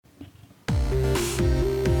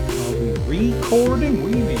recording.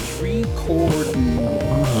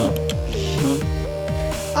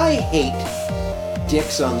 I hate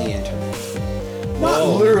dicks on the internet.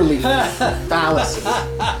 Not literally fallacies.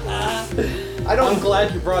 I'm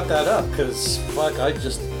glad you brought that up, because fuck, I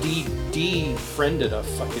just de-friended a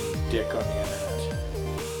fucking dick on the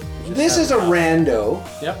internet. This is a rando.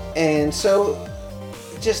 Yep. And so,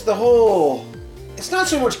 just the whole... It's not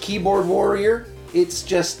so much keyboard warrior. It's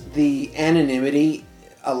just the anonymity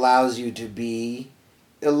allows you to be...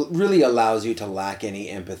 It really allows you to lack any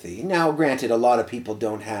empathy. Now, granted, a lot of people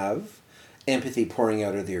don't have empathy pouring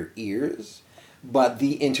out of their ears, but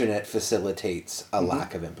the internet facilitates a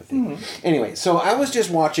lack of empathy. Mm-hmm. Anyway, so I was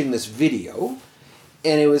just watching this video,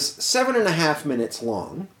 and it was 7.5 minutes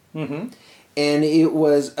long, and it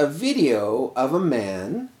was a video of a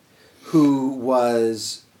man who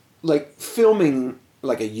was like filming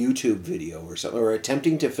like a YouTube video or something, or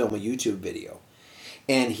attempting to film a YouTube video.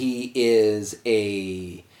 And he is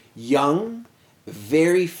a young,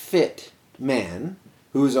 very fit man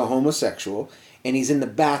who's a homosexual, and he's in the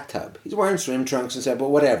bathtub. He's wearing swim trunks and stuff, but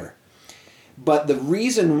whatever. But the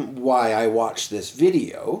reason why I watched this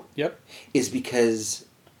video is because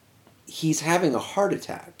he's having a heart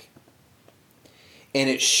attack. And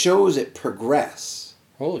it shows it progress.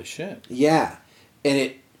 Holy shit. Yeah.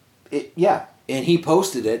 And and he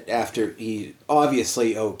posted it after he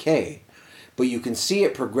obviously okay. But you can see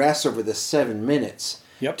it progress over the 7 minutes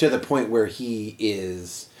to the point where he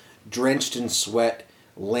is drenched in sweat,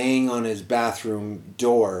 laying on his bathroom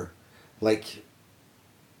door, like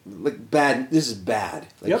bad. This is bad.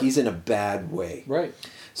 He's in a bad way. Right.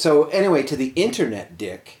 So anyway, to the internet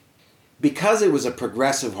dick, because it was a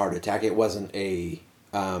progressive heart attack, it wasn't a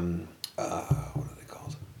what are they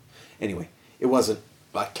called? Anyway, it wasn't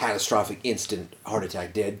a catastrophic instant heart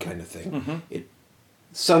attack dead kind of thing.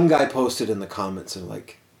 Some guy posted in the comments and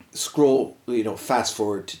scroll, fast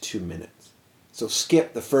forward to 2 minutes. So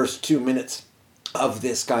skip the first 2 minutes of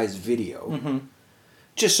this guy's video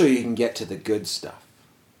just so you can get to the good stuff.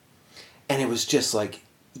 And it was just like,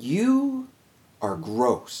 you are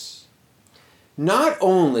gross. Not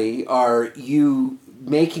only are you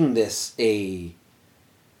making this a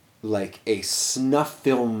snuff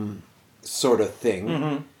film sort of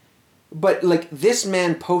thing, but this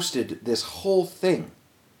man posted this whole thing.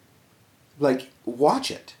 Watch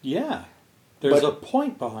it. Yeah. There's a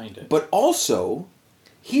point behind it. But also,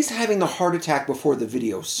 he's having the heart attack before the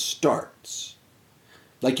video starts.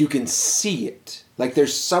 You can see it.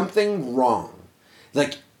 There's something wrong.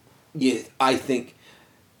 I think,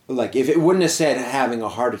 if it wouldn't have said having a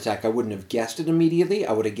heart attack, I wouldn't have guessed it immediately.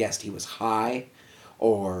 I would have guessed he was high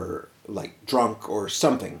or, drunk or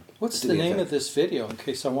something. What's the name of this video, in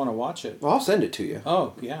case I want to watch it? Well, I'll send it to you.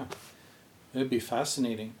 Oh, yeah. It'd be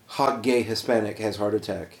fascinating. Hot gay Hispanic has heart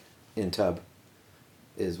attack in tub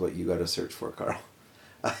is what you got to search for, Carl.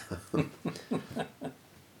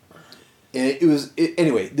 And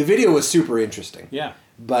anyway, the video was super interesting. Yeah.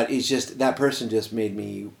 But it's just, that person just made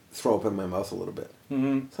me throw up in my mouth a little bit.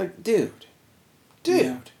 It's like, dude.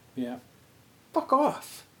 Yeah. Fuck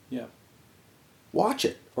off. Yeah. Watch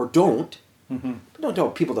it. Or don't. But don't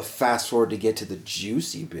tell people to fast forward to get to the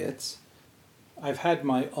juicy bits. I've had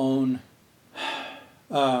my own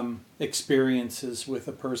experiences with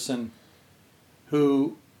a person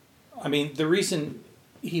who, the reason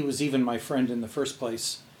he was even my friend in the first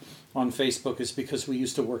place on Facebook is because we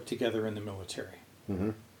used to work together in the military.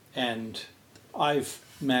 And I've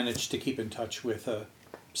managed to keep in touch with a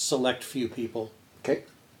select few people. Okay.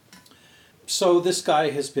 So this guy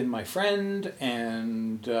has been my friend,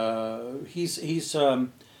 and he's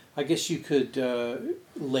I guess you could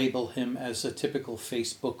label him as a typical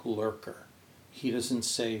Facebook lurker. He doesn't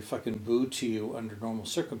say fucking boo to you under normal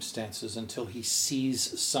circumstances until he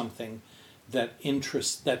sees something that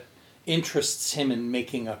interests him in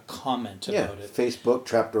making a comment about it. Facebook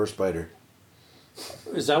trapdoor spider.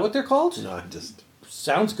 Is that what they're called? No, just...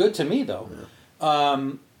 Sounds good to me, though.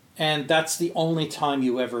 Yeah. And that's the only time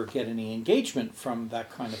you ever get any engagement from that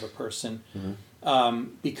kind of a person,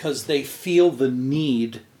 because they feel the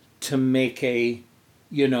need to make a,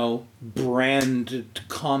 branded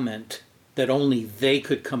comment that only they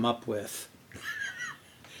could come up with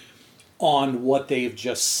on what they've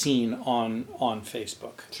just seen on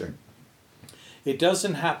Facebook. Sure. It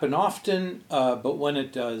doesn't happen often, but when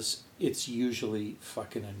it does, it's usually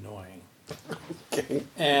fucking annoying. Okay.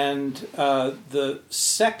 And the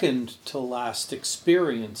second to last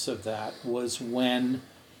experience of that was when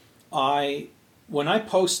I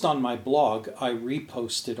post on my blog, I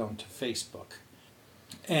repost it onto Facebook.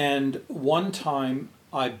 And one time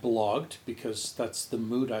I blogged, because that's the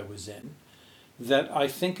mood I was in, that I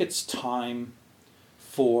think it's time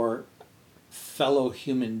for fellow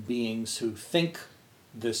human beings who think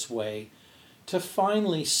this way to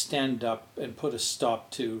finally stand up and put a stop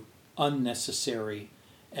to unnecessary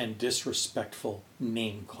and disrespectful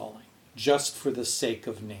name calling, just for the sake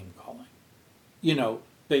of name calling. You know,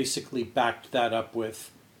 basically backed that up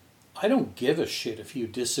with, I don't give a shit if you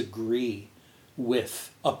disagree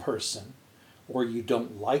with a person, or you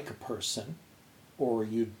don't like a person, or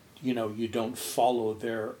you don't follow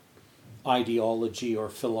their ideology or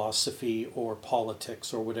philosophy or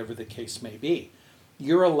politics or whatever the case may be.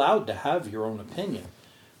 You're allowed to have your own opinion,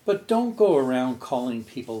 but don't go around calling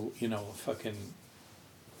people, fucking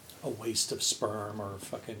a waste of sperm, or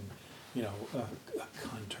fucking, a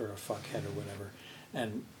cunt or a fuckhead or whatever.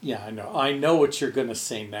 And yeah, I know what you're going to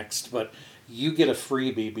say next, but you get a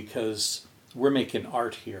freebie because we're making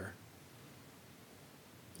art here.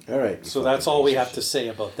 All right. So that's all we have to say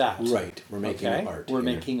about that. Right. We're making art. We're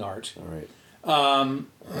making art. All right.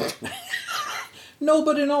 No,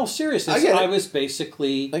 but in all seriousness, I was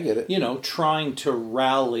basically, I get it. Trying to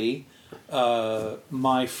rally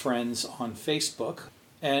my friends on Facebook,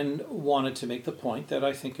 and wanted to make the point that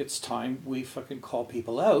I think it's time we fucking call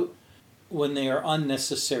people out when they are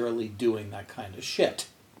unnecessarily doing that kind of shit.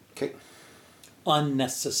 Okay.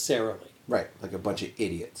 Unnecessarily. Right, like a bunch of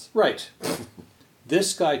idiots. Right.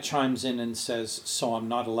 This guy chimes in and says, so I'm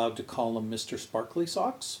not allowed to call him Mr. Sparkly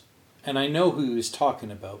Socks? And I know who he was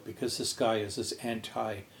talking about, because this guy is as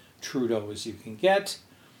anti-Trudeau as you can get,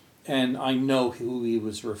 and I know who he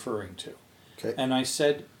was referring to. Okay. And I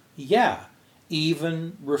said, yeah,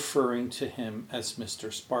 even referring to him as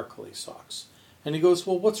Mr. Sparkly Socks. And he goes,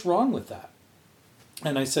 well, what's wrong with that?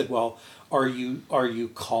 And I said, well, are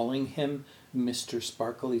you calling him Mr.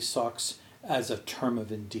 Sparkly Socks as a term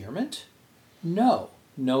of endearment? No,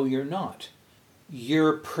 you're not.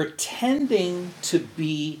 You're pretending to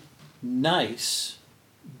be nice,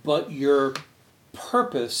 but your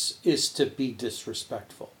purpose is to be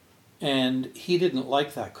disrespectful. And he didn't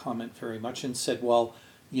like that comment very much and said, well,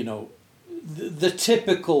 the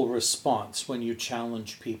typical response when you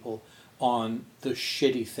challenge people on the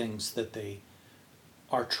shitty things that they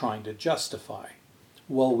are trying to justify.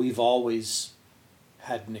 Well, we've always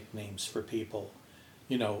had nicknames for people.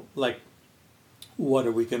 Like, what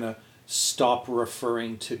are we going to stop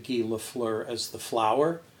referring to Guy Lafleur as the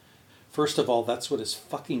Flower? First of all, that's what his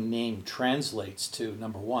fucking name translates to,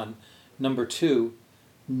 number one. Number two,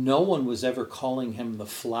 no one was ever calling him the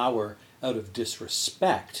Flower out of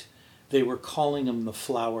disrespect. They were calling him the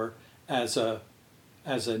Flower as a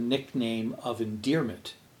nickname of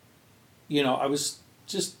endearment. I was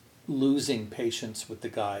just losing patience with the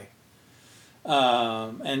guy.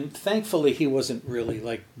 And thankfully he wasn't really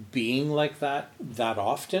like being like that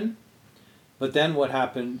often. But then what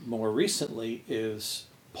happened more recently is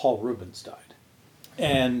Paul Rubens died.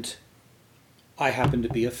 And I happen to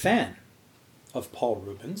be a fan of Paul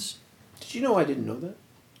Rubens. Did you know I didn't know that?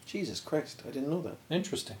 Jesus Christ, I didn't know that.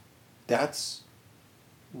 Interesting. That's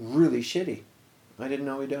really shitty. I didn't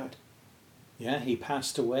know he died. Yeah, he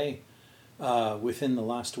passed away within the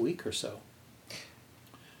last week or so.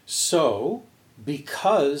 So,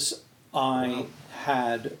 because I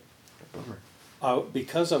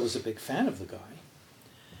because I was a big fan of the guy,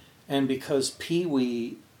 and because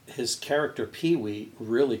Pee-wee, his character Pee-wee,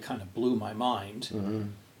 really kind of blew my mind, mm-hmm.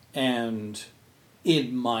 and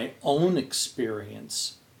in my own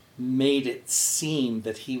experience made it seem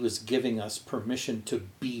that he was giving us permission to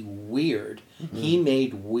be weird. Mm-hmm. He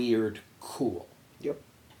made weird cool. Yep.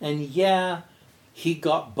 And yeah, he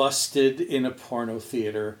got busted in a porno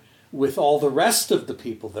theater with all the rest of the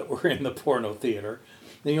people that were in the porno theater.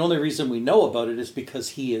 The only reason we know about it is because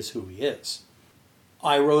he is who he is.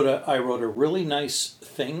 I wrote a really nice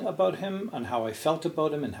thing about him, on how I felt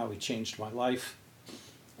about him and how he changed my life,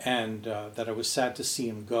 and that I was sad to see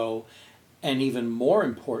him go. And even more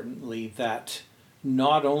importantly, that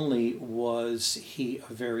not only was he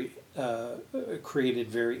created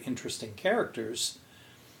very interesting characters,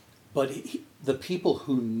 but the people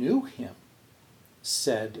who knew him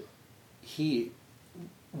said he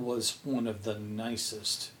was one of the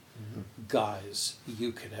nicest mm-hmm. guys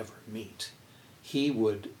you could ever meet. He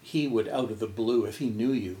would out of the blue, if he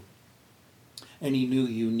knew you, and he knew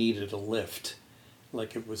you needed a lift,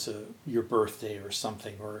 like it was your birthday or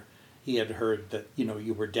something, or he had heard that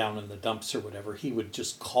you were down in the dumps or whatever, he would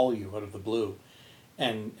just call you out of the blue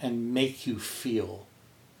and make you feel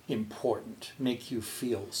important, make you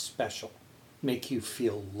feel special, make you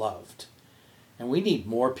feel loved. And we need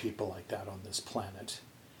more people like that on this planet.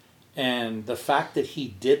 And the fact that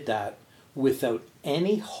he did that without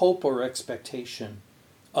any hope or expectation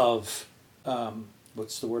of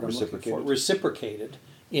what's the word I'm looking for? Reciprocated. Reciprocated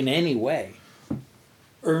in any way,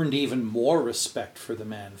 earned even more respect for the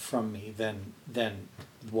man from me than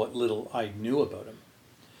what little I knew about him.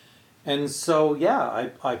 And so, yeah,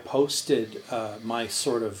 I posted my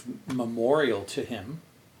sort of memorial to him,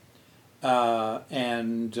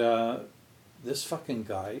 and this fucking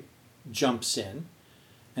guy jumps in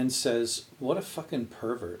and says, "What a fucking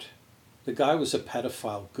pervert. The guy was a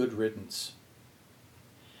pedophile, good riddance."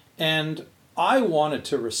 And I wanted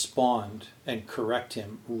to respond and correct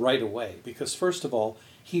him right away because, first of all,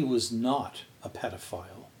 he was not a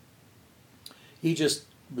pedophile. He just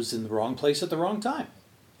was in the wrong place at the wrong time.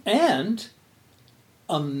 And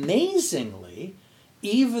amazingly,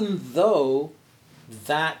 even though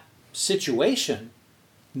that situation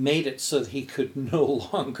made it so that he could no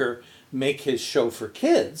longer make his show for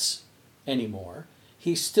kids anymore,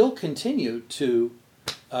 he still continued to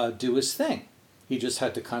do his thing. He just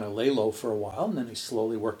had to kind of lay low for a while, and then he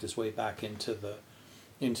slowly worked his way back into the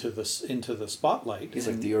spotlight. He's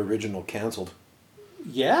like the original canceled.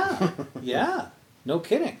 Yeah, yeah, no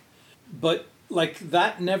kidding. But like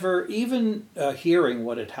that never, even hearing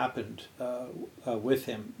what had happened with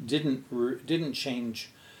him didn't change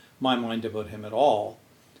my mind about him at all.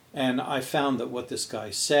 And I found that what this guy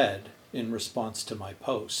said in response to my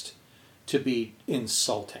post to be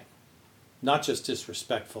insulting, not just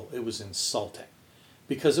disrespectful, it was insulting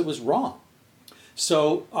because it was wrong.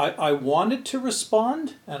 So I wanted to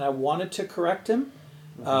respond and I wanted to correct him,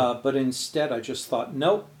 but instead I just thought,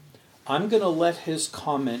 nope, I'm going to let his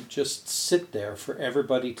comment just sit there for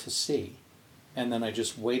everybody to see. And then I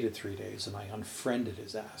just waited 3 days and I unfriended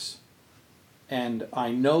his ass. And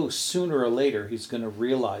I know sooner or later he's going to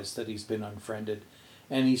realize that he's been unfriended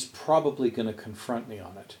and he's probably going to confront me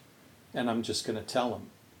on it. And I'm just going to tell him,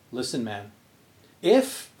 listen, man,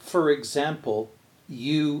 if, for example,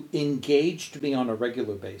 you engaged me on a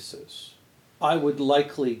regular basis, I would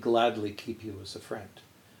likely gladly keep you as a friend.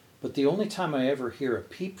 But the only time I ever hear a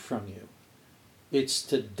peep from you, it's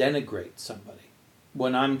to denigrate somebody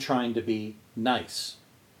when I'm trying to be nice,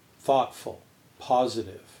 thoughtful,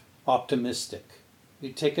 positive, optimistic.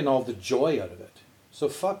 You've taken all the joy out of it. So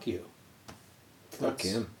fuck you. Fuck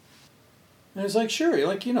him. And it's like, sure, you're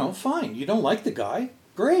like, fine. You don't like the guy?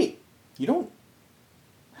 Great. You don't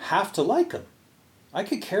have to like him. I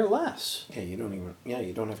could care less. Yeah, you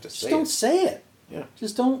don't have to Just say don't it. say it. Yeah.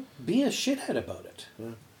 Just don't be a shithead about it.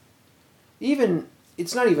 Yeah.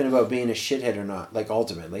 It's not even about being a shithead or not, like,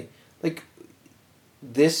 ultimately. Like,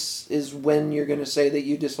 this is when you're going to say that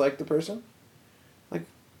you dislike the person? Like,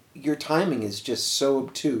 your timing is just so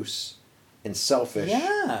obtuse and selfish.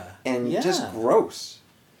 Yeah. And just gross.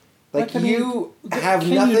 Like, I mean, you have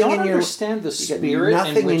can nothing you not in your... understand the spirit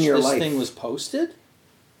in which this thing was posted?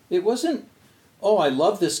 It wasn't, oh, I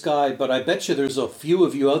love this guy, but I bet you there's a few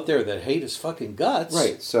of you out there that hate his fucking guts.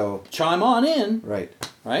 Right, so... Chime on in. Right.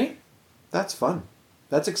 Right? That's fun.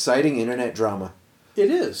 That's exciting internet drama. It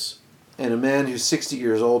is. And a man who's 60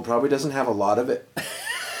 years old probably doesn't have a lot of it.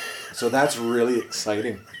 So that's really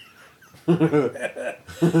exciting. No,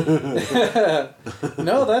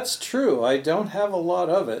 that's true. I don't have a lot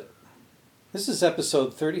of it. This is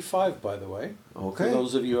episode 35, by the way. Okay. For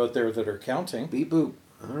those of you out there that are counting. Beep boop.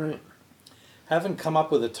 All right. Haven't come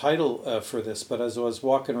up with a title for this, but as I was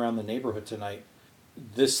walking around the neighborhood tonight,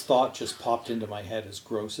 this thought just popped into my head, as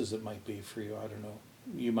gross as it might be for you. I don't know.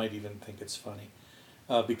 You might even think it's funny.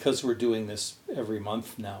 Because we're doing this every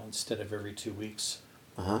month now instead of every 2 weeks.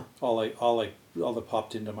 Uh-huh. All that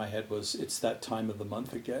popped into my head was, it's that time of the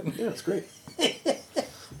month again. Yeah, it's great.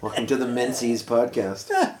 Welcome to the Menzies podcast.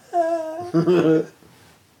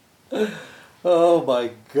 Oh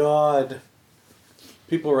my God.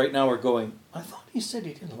 People right now are going, I thought he said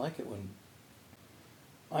he didn't like it when...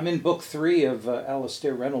 I'm in book 3 of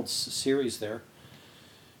Alastair Reynolds' series there.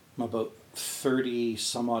 I'm about 30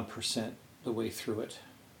 some odd % the way through it.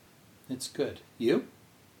 It's good. You?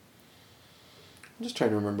 I'm just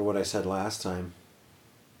trying to remember what I said last time.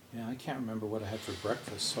 Yeah, I can't remember what I had for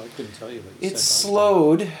breakfast, so I couldn't tell you what you said. It's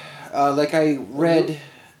slowed. Like I read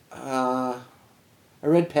Pet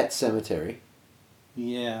Sematary.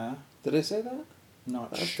 Yeah. Did I say that?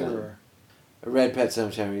 Not Last sure. time. I read Pet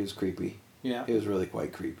Sematary. It was creepy. Yeah. It was really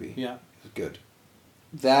quite creepy. Yeah. It was good.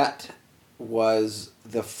 That was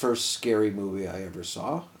the first scary movie I ever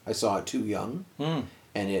saw. I saw it too young, and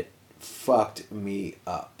it fucked me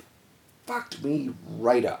up. Fucked me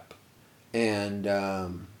right up. And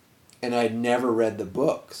I'd never read the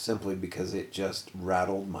book simply because it just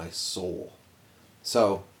rattled my soul.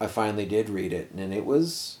 So I finally did read it, and it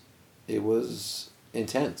was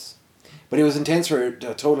intense. But it was intense for a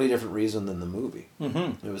totally different reason than the movie.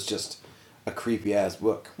 Mm-hmm. It was just a creepy ass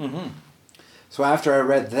book. Mm-hmm. So after I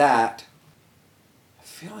read that, I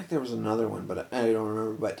feel like there was another one, but I don't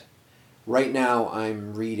remember. But right now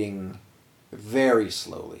I'm reading very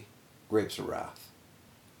slowly Grapes of Wrath.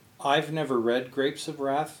 I've never read Grapes of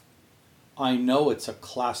Wrath. I know it's a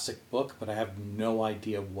classic book, but I have no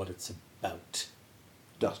idea what it's about.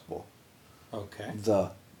 Dust Bowl. Okay.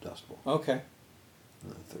 The Dust Bowl. Okay. In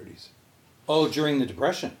the 30s. Oh, during the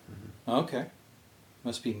Depression. Mm-hmm. Okay.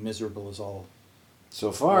 Must be miserable as all.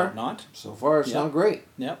 So far. Not. So far, it's not great.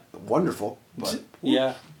 Yep. Wonderful, but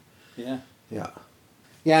yeah. Yeah,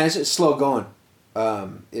 and it's slow going.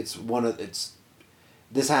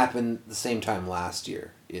 This happened the same time last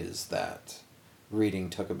year. Is that reading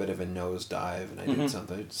took a bit of a nosedive, and I did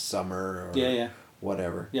something summer or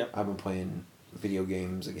whatever. Yep. I've been playing video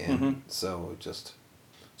games again, so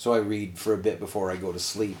I read for a bit before I go to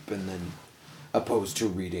sleep, and then opposed to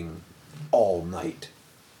reading all night.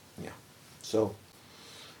 Yeah, so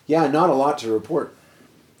not a lot to report.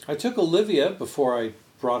 I took Olivia before I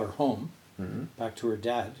brought her home, back to her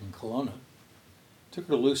dad in Kelowna. Took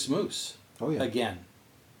her to Loose Moose. Oh yeah. Again.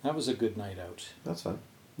 That was a good night out. That's fun.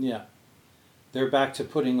 Yeah. They're back to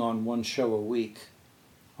putting on one show a week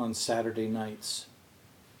on Saturday nights.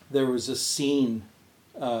 There was a scene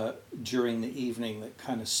during the evening that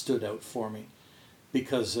kind of stood out for me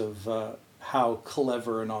because of how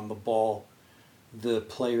clever and on the ball the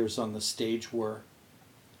players on the stage were.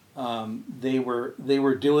 They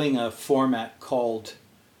were doing a format called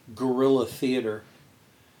guerrilla theater,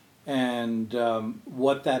 and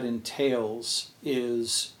what that entails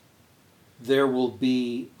is there will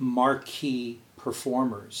be marquee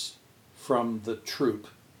performers from the troupe,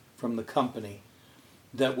 from the company,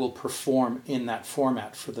 that will perform in that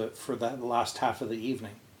format for that last half of the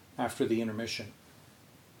evening after the intermission.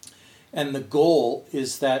 And the goal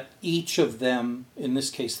is that each of them, in this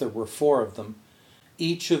case there were 4 of them,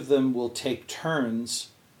 each of them will take turns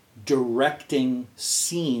directing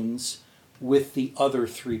scenes with the other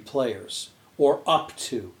 3 players, or up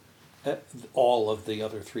to all of the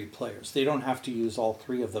other 3 players. They don't have to use all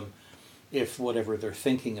 3 of them if whatever they're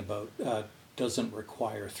thinking about doesn't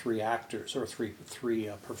require 3 actors or three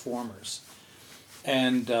performers.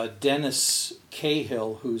 And Dennis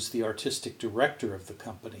Cahill, who's the artistic director of the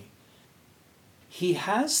company, he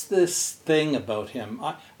has this thing about him.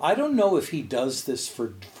 I don't know if he does this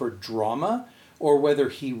for drama or whether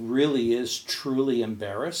he really is truly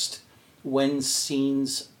embarrassed when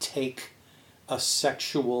scenes take a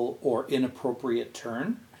sexual or inappropriate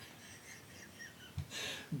turn.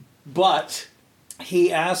 But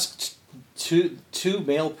he asked two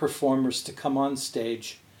male performers to come on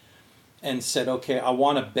stage and said, okay, I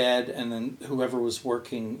want a bed. And then whoever was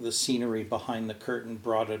working the scenery behind the curtain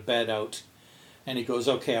brought a bed out. And he goes,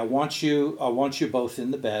 okay, I want you both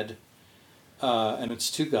in the bed. And it's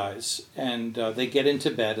 2 guys. And they get into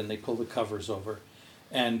bed and they pull the covers over.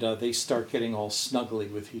 And they start getting all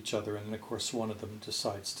snuggly with each other. And then, of course, one of them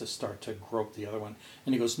decides to start to grope the other one.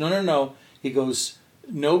 And he goes, no. He goes,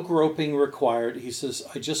 no groping required. He says,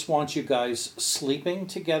 I just want you guys sleeping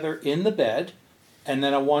together in the bed. And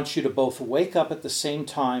then I want you to both wake up at the same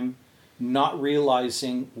time, not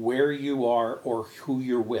realizing where you are or who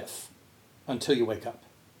you're with until you wake up.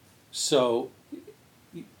 So,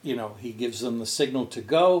 he gives them the signal to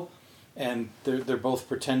go. And they're both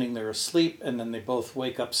pretending they're asleep, and then they both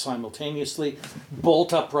wake up simultaneously,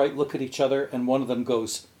 bolt upright, look at each other, and one of them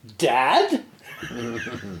goes, Dad?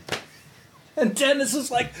 And Dennis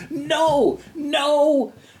is like, no,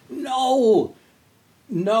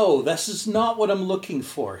 this is not what I'm looking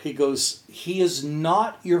for. He goes, he is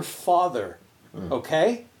not your father,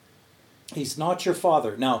 okay? He's not your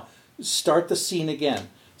father. Now, start the scene again.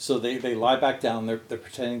 So they lie back down, they're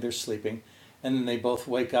pretending they're sleeping. And then they both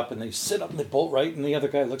wake up and they sit up and they bolt right. And the other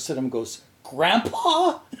guy looks at him and goes,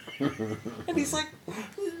 Grandpa? And he's like,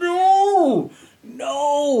 no.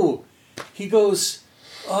 He goes,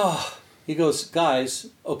 guys,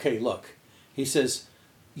 okay, look. He says,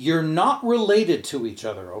 you're not related to each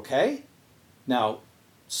other, okay? Now,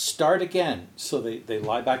 start again. So they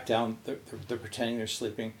lie back down. They're pretending they're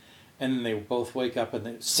sleeping. And then they both wake up and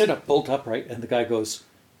they sit up, bolt upright. And the guy goes,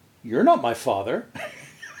 you're not my father.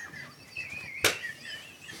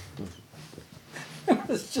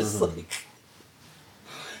 It's just like...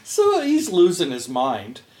 So he's losing his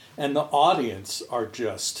mind, and the audience are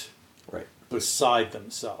just beside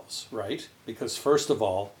themselves, right? Because first of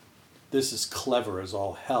all, this is clever as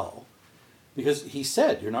all hell. Because he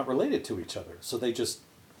said, you're not related to each other. So they just,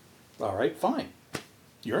 all right, fine.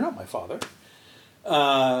 You're not my father.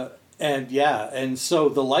 And so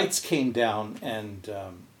the lights came down, and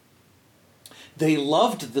They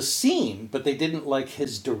loved the scene, but they didn't like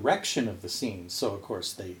his direction of the scene. So of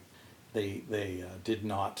course they did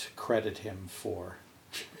not credit him for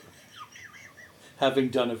having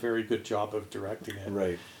done a very good job of directing it.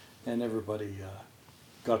 Right. And everybody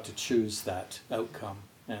got to choose that outcome.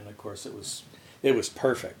 And of course it was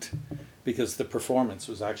perfect because the performance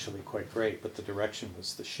was actually quite great, but the direction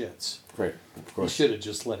was the shits. Right. Of He course. should have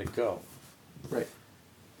just let it go. Right.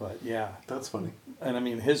 But yeah. That's funny. And I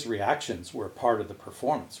mean, his reactions were part of the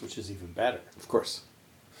performance, which is even better. Of course.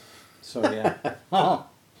 So yeah.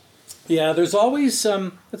 Yeah, there's always,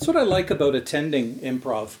 that's what I like about attending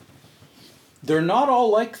improv. They're not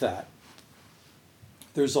all like that.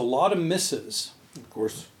 There's a lot of misses. Of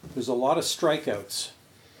course. There's a lot of strikeouts.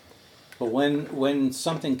 But when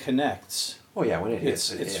something connects, Oh yeah, when it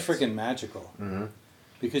hits, it's friggin' magical. Mm-hmm.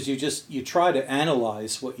 Because you try to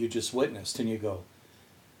analyze what you just witnessed and you go,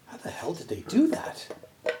 how the hell did they do that?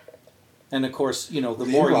 And of course, the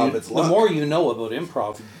more you know about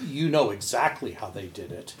improv, you know exactly how they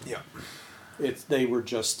did it. Yeah. They were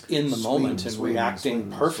just in the moment and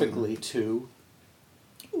reacting perfectly to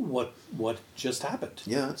what just happened.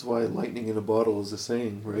 Yeah, that's why lightning in a bottle is a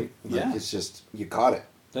saying, right? Like, Yeah. It's just, you caught it.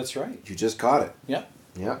 That's right. You just caught it. Yeah.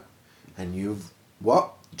 Yeah. And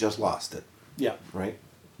just lost it, Yeah. right?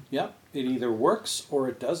 Yeah. It either works or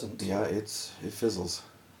it doesn't. Yeah, it fizzles.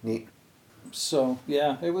 Neat. So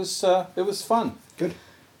yeah, it was fun. Good.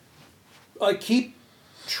 I keep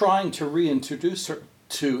trying to reintroduce her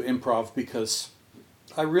to improv because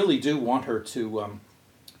I really do want her to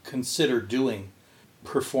consider doing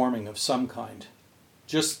performing of some kind,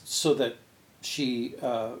 just so that she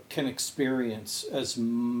can experience as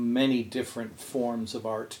many different forms of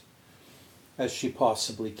art as she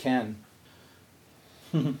possibly can.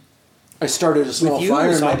 I started a small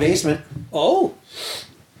fire in my basement. Oh,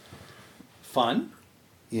 fun.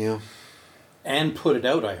 Yeah. And put it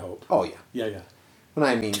out, I hope. Oh yeah. Yeah.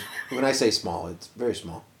 When I say small, it's very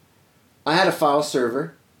small. I had a file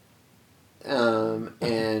server, and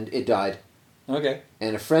it died. Okay.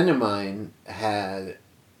 And a friend of mine had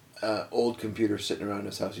an old computer sitting around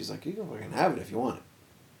his house. He's like, "You can have it if you want it."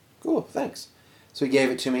 Cool, thanks. So he gave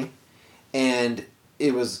it to me, and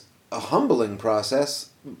it was a humbling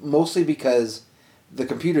process, mostly because the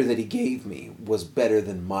computer that he gave me was better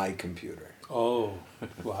than my computer. Oh,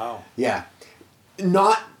 wow. Yeah.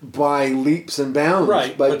 Not by leaps and bounds.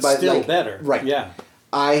 Right, but still better. Right. Yeah.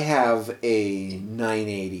 I have a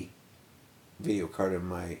 980 video card in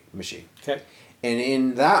my machine. Okay. And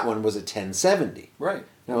in that one was a 1070. Right.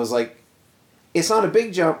 And I was like, it's not a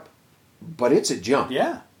big jump, but it's a jump.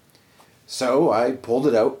 Yeah. So I pulled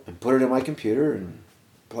it out and put it in my computer and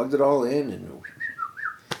plugged it all in and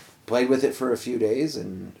played with it for a few days,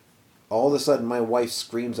 and all of a sudden my wife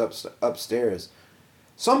screams upstairs,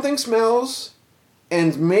 "Something smells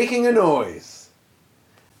and making a noise."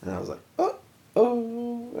 And I was like, oh.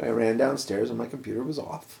 I ran downstairs and my computer was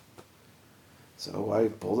off. So I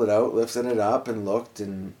pulled it out, lifted it up, and looked,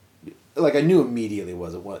 and I knew immediately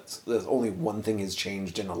there's only one thing has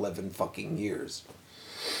changed in 11 fucking years.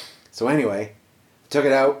 So anyway, took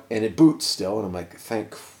it out and it boots still, and I'm like,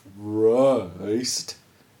 thank Christ.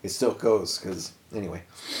 It still goes, because anyway.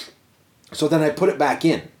 So then I put it back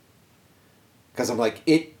in, because I'm like,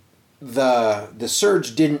 the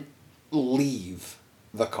surge didn't leave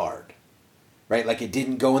the card, right? Like, it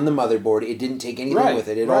didn't go in the motherboard, it didn't take anything with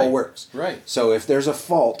it, it all works. Right. So if there's a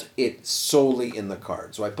fault, it's solely in the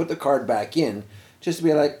card. So I put the card back in, just to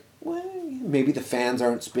be like, well, maybe the fans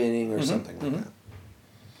aren't spinning or something like that.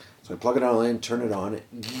 So I plug it all in, turn it on,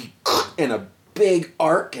 and a big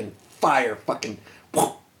arc and fire fucking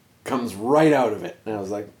comes right out of it. And I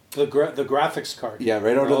was like... The graphics card. Yeah,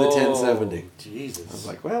 right out of the 1070. Jesus. I was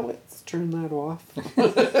like, well, let's turn that off.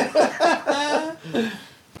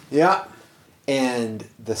 Yeah. And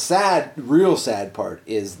the real sad part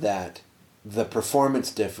is that the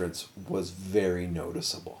performance difference was very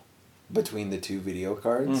noticeable between the two video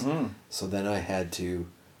cards. Mm-hmm. So then I had to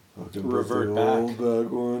revert back.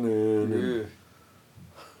 Back one in.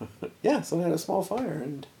 Yeah, so I had a small fire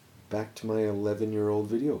and back to my 11-year-old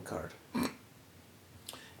video card.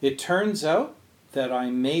 It turns out that I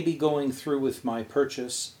may be going through with my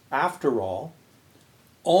purchase after all,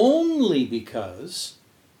 only because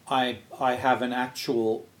I have an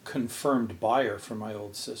actual confirmed buyer for my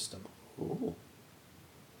old system. Oh.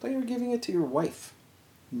 I thought you were giving it to your wife.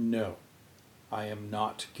 No, I am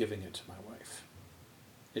not giving it to my wife.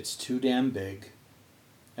 It's too damn big,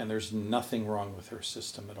 and there's nothing wrong with her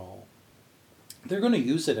system at all. They're going to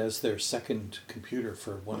use it as their second computer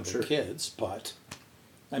for one of their kids, but...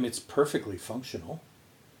 it's perfectly functional.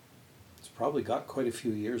 It's probably got quite a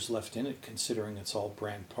few years left in it, considering it's all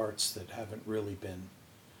brand parts that haven't really been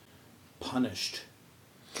punished.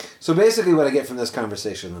 So basically what I get from this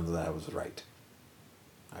conversation is that I was right.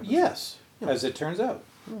 Yes, as it turns out.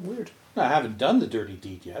 Oh, weird. I haven't done the dirty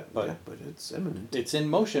deed yet, but, But it's imminent. it's in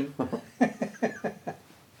motion.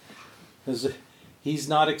 He's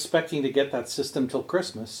not expecting to get that system till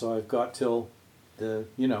Christmas, so I've got till the,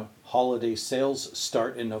 holiday sales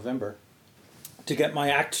start in November to get my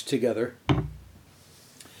act together.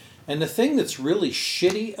 And the thing that's really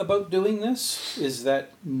shitty about doing this is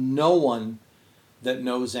that no one that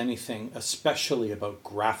knows anything, especially about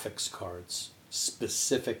graphics cards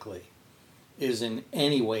specifically, is in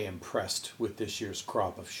any way impressed with this year's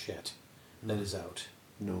crop of shit that is out.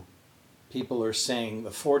 No. People are saying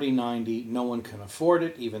the 4090, no one can afford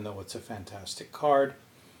it, even though it's a fantastic card.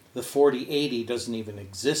 The 4080 doesn't even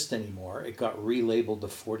exist anymore. It got relabeled the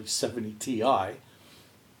 4070 Ti.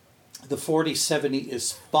 The 4070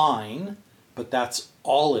 is fine, but that's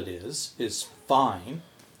all it is fine.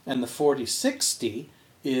 And the 4060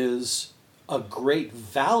 is a great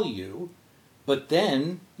value, but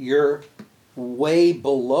then you're way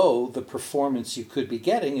below the performance you could be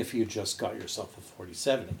getting if you just got yourself a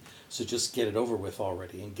 4070. So just get it over with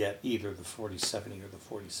already and get either the 4070 or the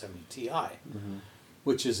 4070 Ti,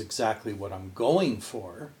 which is exactly what I'm going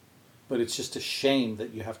for. But it's just a shame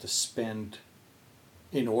that you have to spend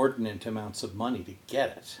inordinate amounts of money to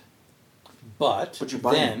get it. But you're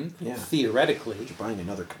buying, theoretically, you're buying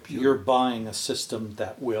another computer. You're buying a system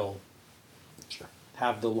that will Sure.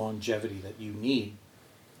 have the longevity that you need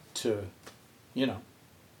to,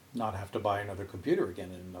 not have to buy another computer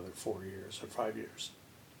again in another 4 years or 5 years.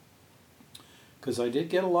 Because I did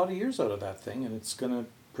get a lot of years out of that thing, and it's going to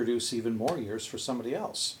produce even more years for somebody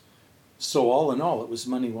else. So all in all, it was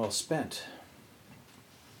money well spent.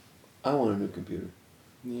 I want a new computer.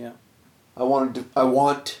 Yeah. wanted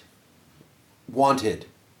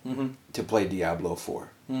Mm-hmm. to play Diablo 4.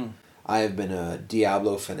 Mm. I have been a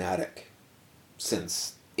Diablo fanatic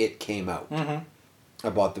since it came out. Mm-hmm. I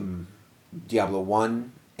bought them Diablo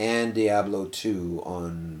 1 and Diablo 2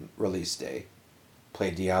 on release day.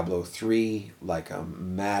 Played Diablo 3 like a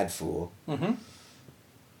mad fool. Mm-hmm.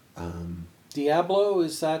 Diablo,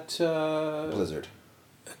 is that Blizzard.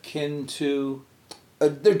 akin to...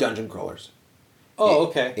 They're dungeon crawlers. Oh,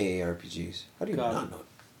 okay. ARPGs. How do you Got not it. know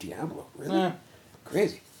Diablo? Really?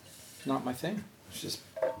 Crazy. Not my thing. It's just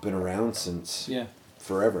been around since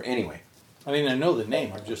forever. Anyway. I mean, I know the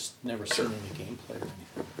name. I've just never seen any gameplay or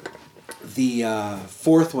anything. The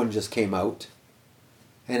fourth one just came out,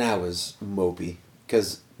 and I was mopey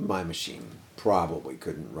because my machine probably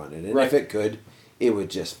couldn't run it, and if it could, it would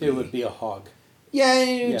just be... It would be a hog. Yeah,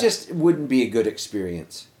 it just wouldn't be a good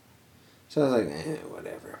experience. So I was like,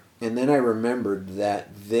 whatever. And then I remembered that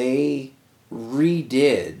they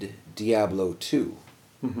redid Diablo 2.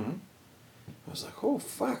 Mm-hmm. I was like, oh,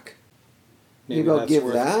 fuck. Maybe I'll that's give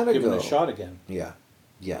worth that a giving go. a shot again. Yeah.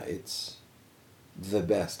 Yeah, it's the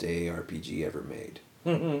best ARPG ever made.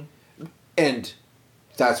 Mm-hmm. And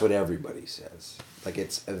that's what everybody says. Like,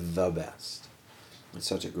 it's the best. It's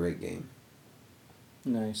such a great game.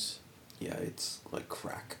 Nice. Yeah, it's like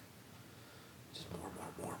crack. Just more.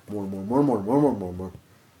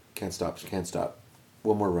 Can't stop.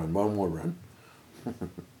 One more run.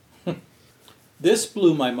 This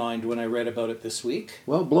blew my mind when I read about it this week.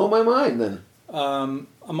 Well, blow my mind then.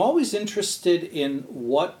 I'm always interested in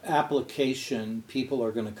what application people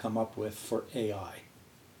are going to come up with for AI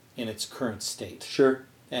in its current state. Sure.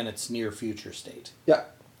 And its near future state. Yeah.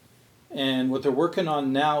 And what they're working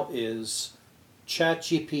on now is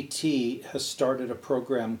ChatGPT has started a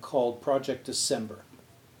program called Project December,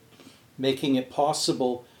 making it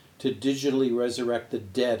possible to digitally resurrect the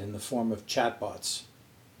dead in the form of chatbots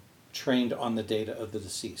trained on the data of the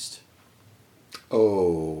deceased.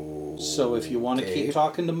 Oh. So if you want to keep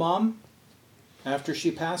talking to mom after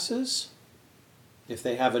she passes, if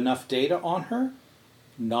they have enough data on her,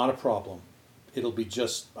 not a problem. It'll be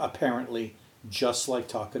apparently just like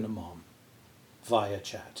talking to mom via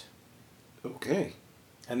chat. Okay.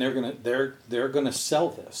 And they're gonna sell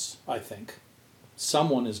this, I think.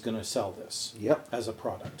 Someone is gonna sell this. Yep. As a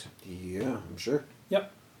product. Yeah, I'm sure.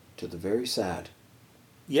 Yep. To the very sad.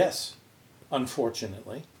 Yes.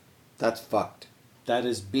 Unfortunately. That's fucked. That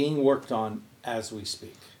is being worked on as we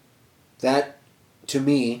speak. That, to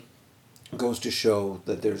me, goes to show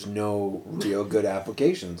that there's no real good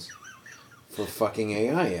applications for fucking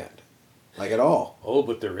AI yet. Like, at all. Oh,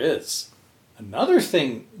 but there is. Another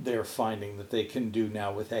thing they're finding that they can do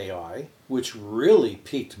now with AI, which really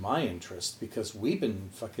piqued my interest because we've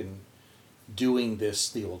been fucking doing this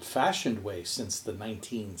the old-fashioned way since the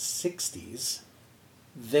 1960s,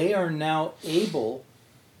 they are now able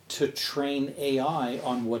to train AI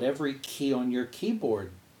on what every key on your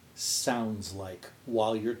keyboard sounds like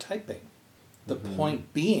while you're typing. The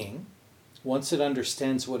point being, once it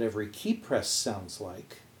understands what every key press sounds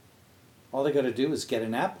like, all they got to do is get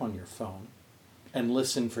an app on your phone and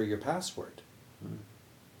listen for your password.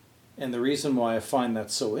 And the reason why I find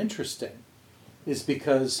that so interesting is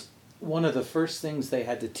because one of the first things they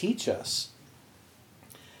had to teach us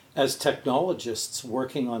as technologists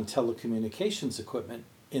working on telecommunications equipment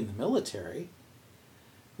in the military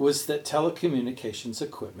was that telecommunications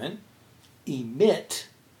equipment emit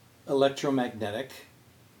electromagnetic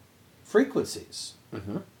frequencies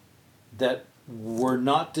that were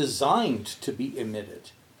not designed to be emitted.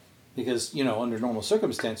 Because, under normal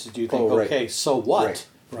circumstances, you think, okay, so what,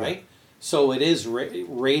 right? So it is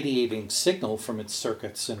radiating signal from its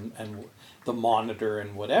circuits and the monitor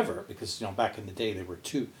and whatever, because, back in the day, they were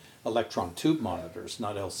electron tube monitors,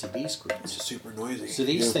 not LCD screens. It's super noisy. So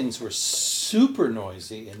these things were super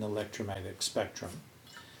noisy in the electromagnetic spectrum.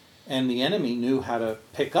 And the enemy knew how to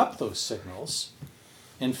pick up those signals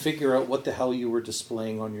and figure out what the hell you were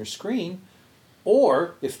displaying on your screen.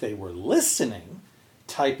 Or, if they were listening,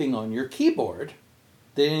 typing on your keyboard,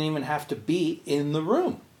 they didn't even have to be in the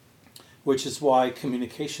room. Which is why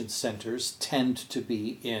communication centers tend to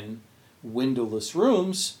be in windowless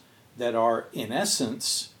rooms that are, in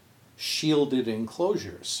essence, shielded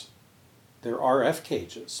enclosures. They're RF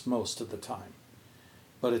cages most of the time.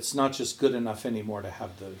 But it's not just good enough anymore to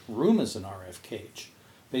have the room as an RF cage.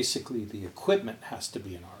 Basically, the equipment has to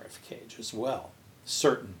be an RF cage as well.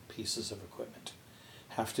 Certain pieces of equipment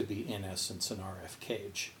have to be, in essence, an RF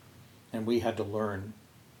cage. And we had to learn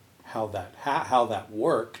how that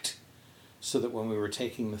worked, so that when we were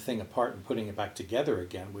taking the thing apart and putting it back together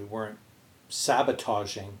again, we weren't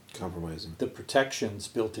compromising the protections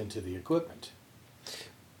built into the equipment.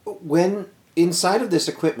 When inside of this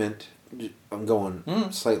equipment, I'm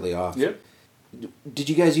going slightly off. Yep. Did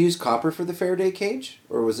you guys use copper for the Faraday cage,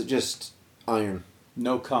 or was it just iron?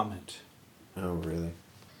 No comment. Oh, really?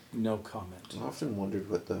 No comment. I often wondered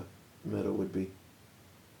what the metal would be.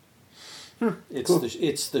 It's cool.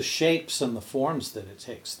 It's the shapes and the forms that it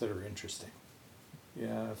takes that are interesting.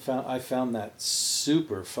 Yeah, I found that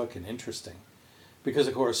super fucking interesting, because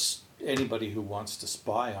of course anybody who wants to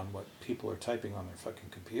spy on what people are typing on their fucking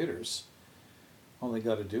computers, all they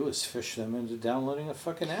got to do is fish them into downloading a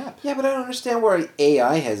fucking app. Yeah, but I don't understand where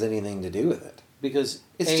AI has anything to do with it. Because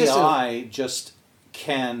it's AI just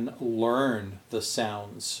can learn the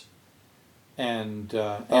sounds and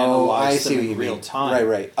analyze them in real time.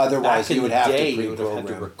 Right. Otherwise, Back you would in the have day, to you would have had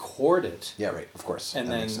to record it. Yeah, right. Of course. And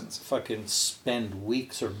that then makes sense. fucking spend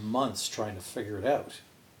weeks or months trying to figure it out.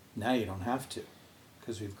 Now you don't have to,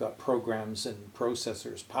 because we've got programs and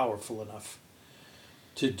processors powerful enough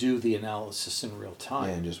to do the analysis in real time.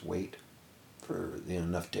 Yeah, and just wait for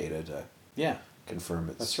enough data to confirm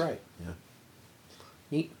it. That's right. Yeah.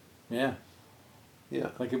 Neat. Yeah. Yeah.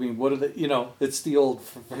 Like, I mean, what are they, it's the old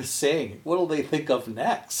saying, what'll they think of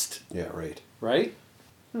next? Yeah, right. Right?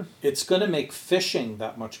 It's going to make phishing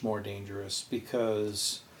that much more dangerous,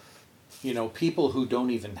 because, people who don't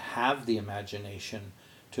even have the imagination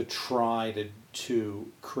to try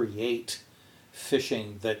to create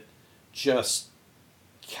phishing that just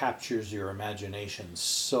captures your imagination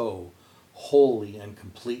so wholly and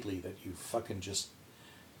completely that you fucking just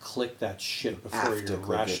click that shit before you're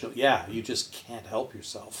rational. Yeah, you just can't help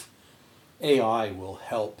yourself. AI will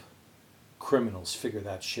help criminals figure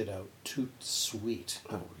that shit out too sweet.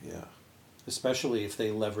 Oh, yeah. Especially if they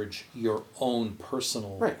leverage your own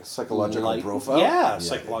personal... Right, psychological profile. Yeah,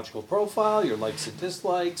 psychological profile, your likes and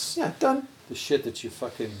dislikes. Yeah, done. The shit that you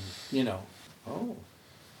fucking, oh,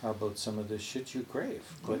 how about some of this shit you crave?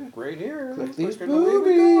 Click right here. Click these away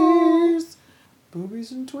boobies.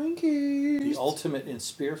 Boobies and Twinkies. The ultimate in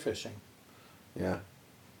spear phishing. Yeah.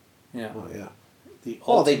 Yeah. Oh, yeah.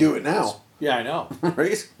 They do it now. Yeah, I know.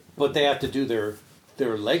 Right? But they have to do their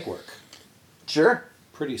legwork. Sure.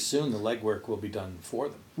 Pretty soon the legwork will be done for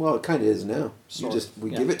them. Well, it kind of is now. We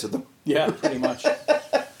give it to them. Yeah, pretty much.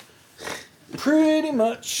 Pretty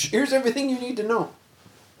much. Here's everything you need to know.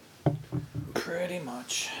 Pretty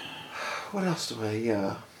much. What else do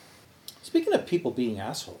I... Speaking of people being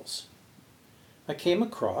assholes, I came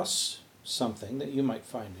across something that you might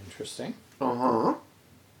find interesting. Uh-huh.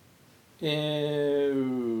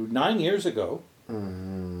 9 years ago,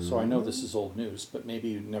 so I know this is old news, but maybe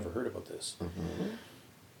you've never heard about this.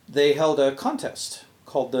 They held a contest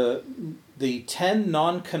called the 10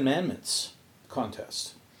 Non-Commandments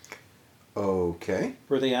contest. Okay.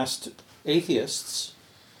 Where they asked atheists,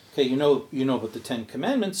 okay, you know about the Ten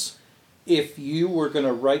Commandments. If you were going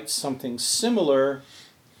to write something similar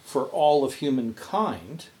for all of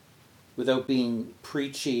humankind, without being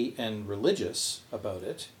preachy and religious about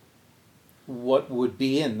it, what would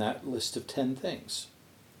be in that list of 10 things?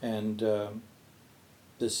 And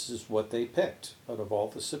this is what they picked out of all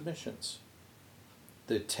the submissions.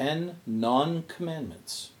 The 10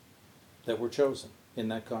 non-commandments that were chosen in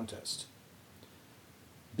that contest.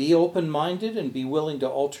 Be open-minded and be willing to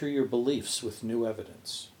alter your beliefs with new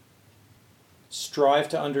evidence. Strive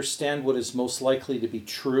to understand what is most likely to be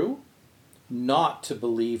true, not to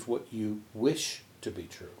believe what you wish to be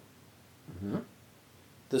true. Mm-hmm.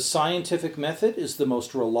 The scientific method is the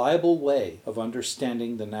most reliable way of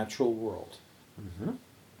understanding the natural world. Mm-hmm.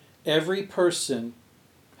 Every person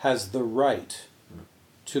has the right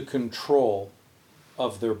to control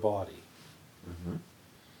of their body. Mm-hmm.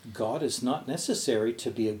 God is not necessary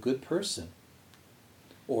to be a good person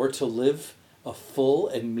or to live a full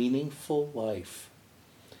and meaningful life.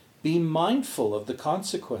 Be mindful of the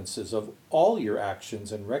consequences of all your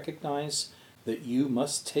actions and recognize that you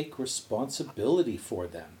must take responsibility for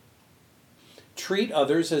them. Treat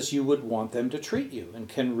others as you would want them to treat you and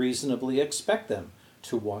can reasonably expect them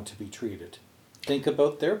to want to be treated. Think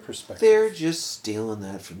about their perspective. They're just stealing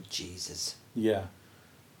that from Jesus. Yeah.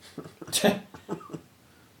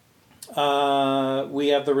 We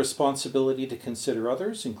have the responsibility to consider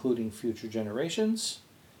others, including future generations.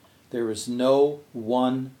 There is no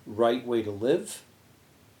one right way to live,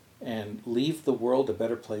 and leave the world a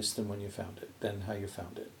better place than how you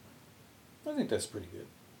found it. I think that's pretty good.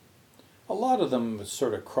 A lot of them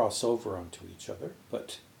sort of cross over onto each other,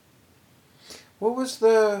 but What was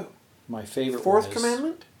the my favorite fourth one is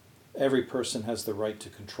commandment? every person has the right to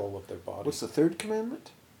control of their body. What's the third commandment?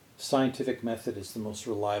 Scientific method is the most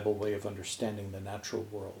reliable way of understanding the natural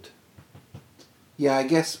world. Yeah, I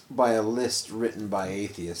guess by a list written by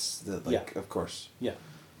atheists. That, Yeah. Of course. Yeah.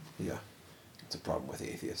 Yeah. It's a problem with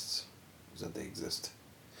atheists, is that they exist.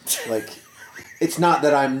 Like, it's not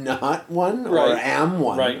that I'm not one or Right. am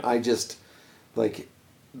one. Right. I just, like,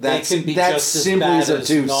 They can be that's just as simply bad as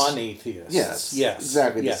obtuse. non-atheists. Yes. Yes.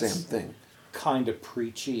 Exactly Yes. the same thing. Kind of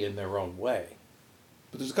preachy in their own way.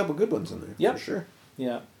 But there's a couple good ones in there. Yep. For sure.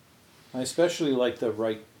 Yeah. I especially like the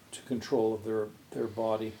right to control of their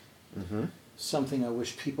body. Mm-hmm. Something I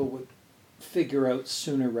wish people would figure out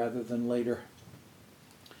sooner rather than later.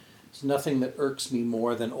 There's nothing that irks me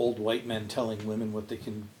more than old white men telling women what they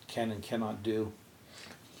can and cannot do.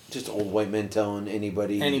 Just old white men telling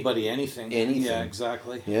anybody Anything. Anything. Yeah,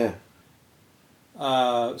 exactly. Yeah.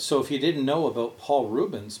 So if you didn't know about Paul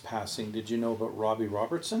Rubens passing, did you know about Robbie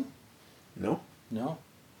Robertson? No? No?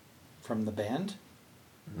 From the band?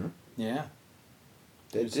 Mm-hmm. Yeah.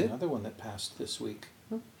 They There's did? another one that passed this week.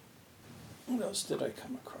 What else did I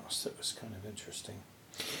come across that was kind of interesting?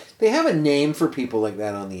 They have a name for people like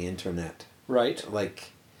that on the internet. Right.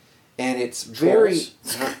 Like, and it's Trolls?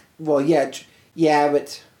 very... Well, yeah,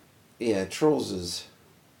 but... Yeah, trolls is...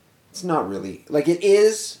 It's not really... Like, it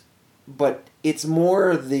is, but it's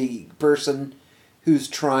more the person who's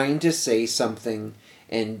trying to say something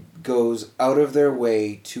and goes out of their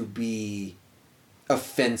way to be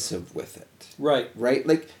offensive with it. Right. Right?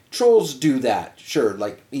 Like, trolls do that. Sure,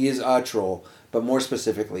 like, he is a troll, but more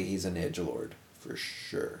specifically, he's an edgelord. For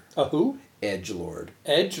sure. A who? Edgelord.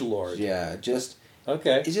 Edgelord. Yeah, just...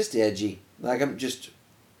 Okay. It's just edgy. Like, I'm just...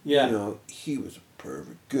 Yeah. You know, he was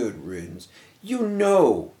perfect. Good riddance. You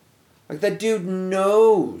know. Like, that dude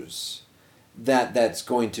knows that that's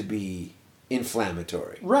going to be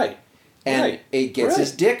inflammatory. Right. And right. it gets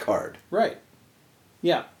his dick hard. Right.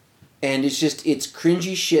 Yeah. And it's just, it's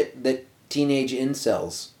cringy shit that teenage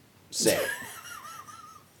incels say.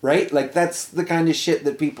 Right? Like, that's the kind of shit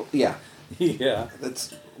that people... Yeah. Yeah.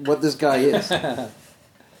 That's what this guy is. Yeah.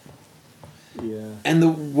 And the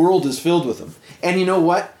world is filled with them. And you know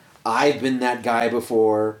what? I've been that guy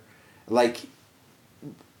before. Like,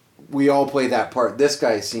 we all play that part. This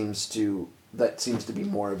guy seems to be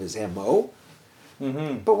more of his MO.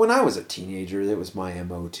 Mm-hmm. But when I was a teenager, that was my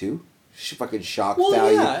MO too. Fucking shock Well,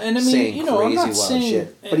 value. yeah, and I mean, saying you know, I'm crazy not wild saying-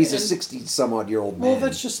 shit. But he's a 60-some-odd-year-old man. Well,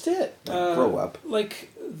 that's just it. Grow up.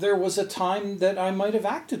 Like, there was a time that I might have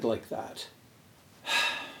acted like that.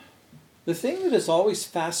 The thing that has always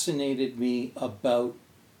fascinated me about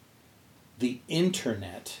the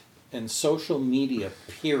internet and social media,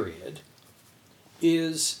 period,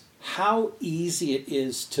 is how easy it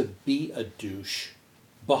is to be a douche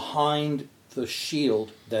behind the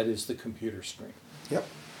shield that is the computer screen. Yep.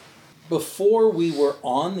 Before we were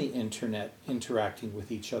on the internet interacting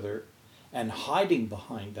with each other and hiding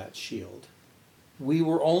behind that shield, we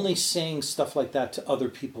were only saying stuff like that to other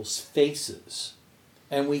people's faces.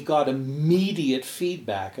 And we got immediate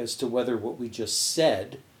feedback as to whether what we just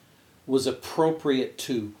said was appropriate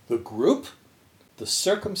to the group, the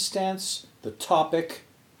circumstance, the topic,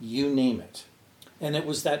 you name it. And it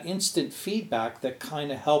was that instant feedback that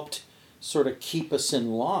kind of helped sort of keep us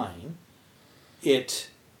in line. It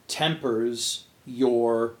tempers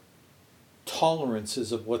your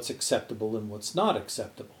tolerances of what's acceptable and what's not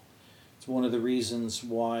acceptable. It's one of the reasons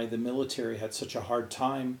why the military had such a hard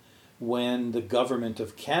time when the government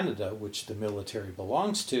of Canada, which the military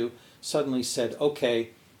belongs to, suddenly said, okay,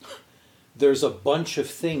 there's a bunch of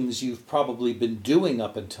things you've probably been doing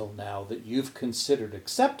up until now that you've considered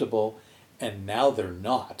acceptable, and now they're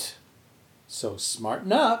not. So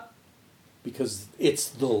smarten up, because it's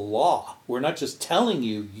the law. We're not just telling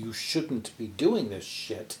you you shouldn't be doing this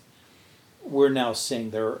shit. We're now saying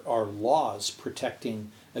there are laws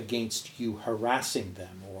protecting against you harassing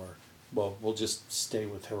them, or, well, we'll just stay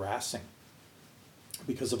with harassing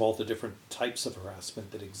because of all the different types of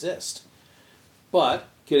harassment that exist. But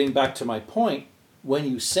getting back to my point, when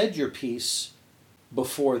you said your piece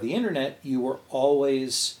before the internet, you were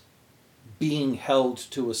always being held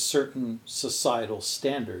to a certain societal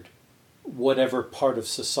standard, whatever part of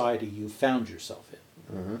society you found yourself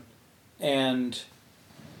in. Mm-hmm. And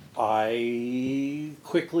I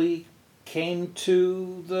quickly came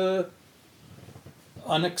to the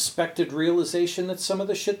unexpected realization that some of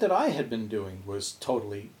the shit that I had been doing was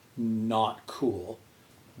totally not cool.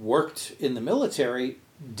 Worked in the military,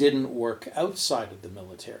 didn't work outside of the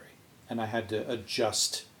military. And I had to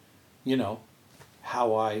adjust,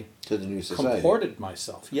 how I to the new society. Comported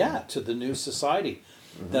myself. Yeah, to the new society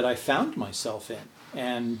that I found myself in.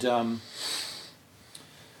 And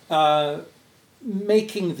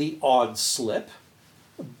making the odd slip,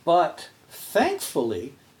 but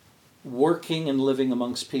thankfully working and living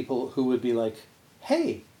amongst people who would be like,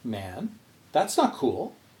 hey, man, that's not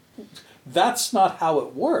cool. That's not how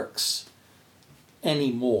it works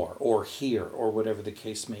anymore, or here, or whatever the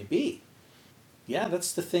case may be. Yeah,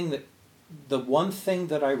 that's the one thing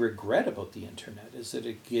that I regret about the internet is that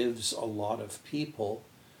it gives a lot of people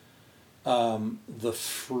the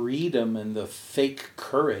freedom and the fake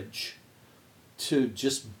courage to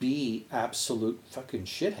just be absolute fucking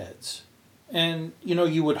shitheads. And,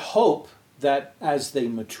 you would hope that as they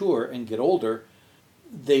mature and get older,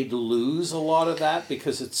 they'd lose a lot of that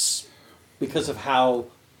because of how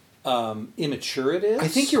immature it is. I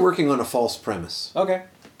think you're working on a false premise. Okay.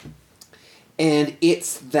 And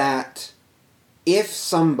it's that if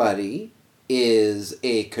somebody is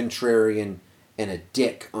a contrarian and a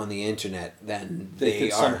dick on the internet, then they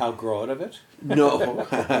can somehow grow out of it? No.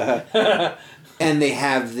 And they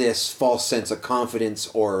have this false sense of confidence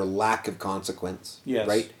or lack of consequence. Yes.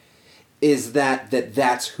 Right? Is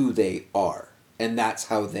that's who they are. And that's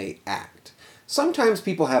how they act. Sometimes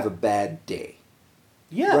people have a bad day.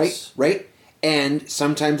 Yes. Right? And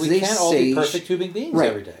sometimes we can't all be perfect human beings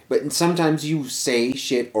every day. But sometimes you say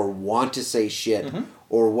shit or want to say shit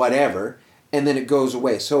or whatever, and then it goes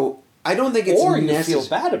away. So I don't think it's or you feel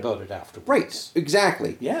bad about it afterwards. Right,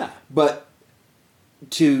 exactly. Yeah. But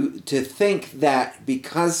to think that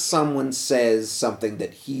because someone says something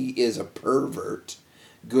that he is a pervert,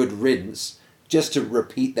 good riddance, just to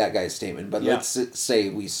repeat that guy's statement, but let's say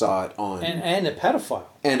we saw it on... And a pedophile.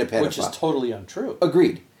 Which is totally untrue.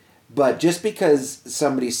 Agreed. But just because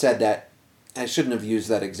somebody said that, I shouldn't have used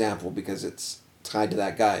that example because it's tied to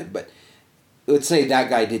that guy, but let's say that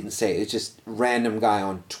guy didn't say it. It's just random guy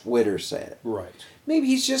on Twitter said it. Right. Maybe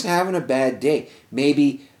he's just having a bad day.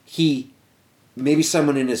 Maybe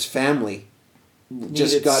someone in his family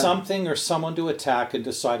needed something or someone to attack and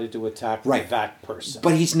decided to attack that person.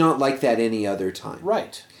 But he's not like that any other time.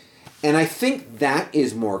 Right. And I think that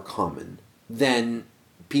is more common than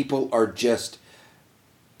people are just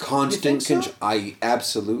constant control. I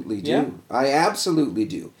absolutely do. Yeah. I absolutely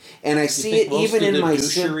do. And I see it even in my...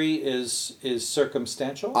 douchery is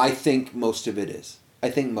circumstantial? I think most of it is.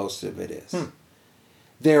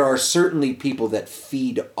 There are certainly people that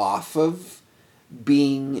feed off of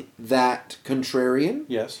being that contrarian.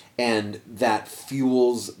 Yes. And that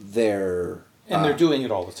fuels their... And they're doing it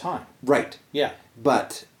all the time. Right. Yeah.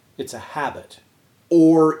 But... it's a habit.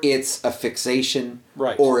 Or it's a fixation.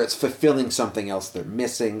 Right. Or it's fulfilling something else they're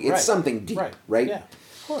missing. It's something deep. Right? Yeah,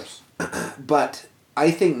 of course. But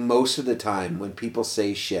I think most of the time when people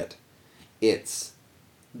say shit, it's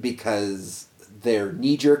because they're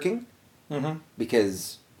knee-jerking. Mm-hmm.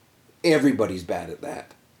 Because everybody's bad at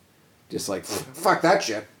that. Just like, fuck that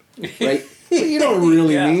shit. Right? But you don't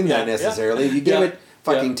really mean that necessarily. If you give it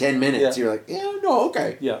fucking 10 minutes, you're like, yeah, no,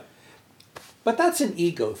 okay. Yeah. But that's an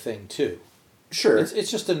ego thing too. Sure.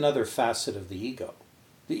 It's just another facet of the ego.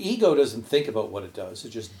 The ego doesn't think about what it does; it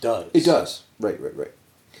just does. It does. Right.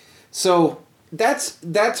 So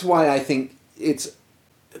that's why I think it's,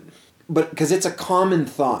 but because it's a common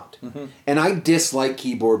thought, and I dislike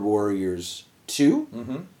keyboard warriors too.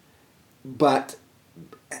 But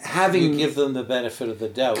having you give them the benefit of the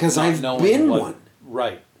doubt because I've been one.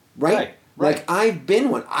 Right. Like I've been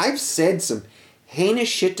one. I've said some heinous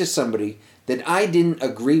shit to somebody that I didn't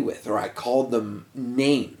agree with, or I called them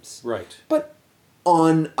names. Right. But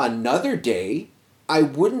on another day, I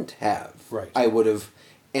wouldn't have. Right. I would have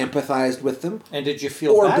empathized with them. And did you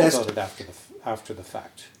feel bad about it after the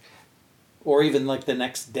fact, or even like the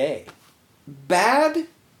next day? Bad?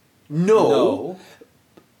 No.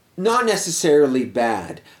 Not necessarily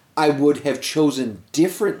bad. I would have chosen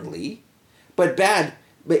differently, but bad.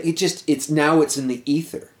 But it's now it's in the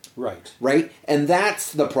ether. Right? And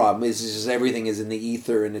that's the problem, is just everything is in the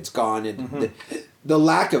ether and it's gone. And the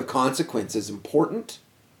lack of consequence is important.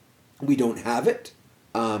 We don't have it.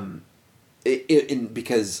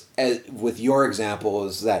 Because with your example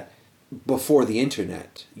is that before the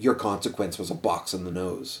internet, your consequence was a box in the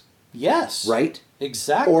nose. Yes. Right?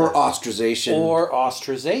 Exactly. Or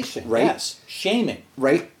ostracization. Right? Yes. Shaming.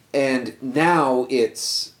 Right? And now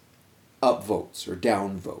it's upvotes or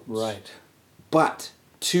downvotes. Right. But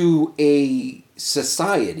to a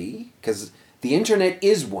society, because the internet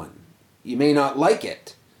is one, you may not like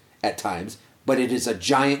it at times, but it is a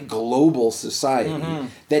giant global society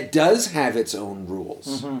that does have its own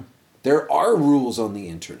rules. There are rules on the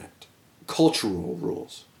internet, cultural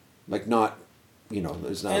rules, like not,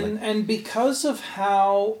 there's not. And because of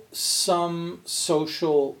how some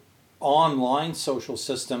online social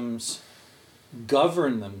systems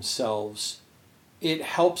govern themselves, it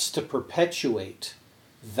helps to perpetuate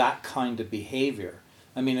that kind of behavior.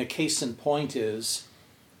 I mean, a case in point is,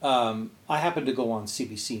 I happen to go on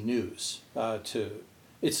CBC News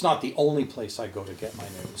it's not the only place I go to get my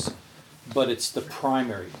news, but it's the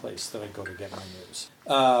primary place that I go to get my news.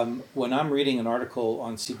 When I'm reading an article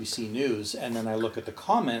on CBC News and then I look at the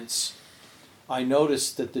comments, I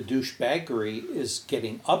notice that the douchebaggery is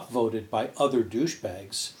getting upvoted by other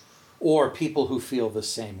douchebags or people who feel the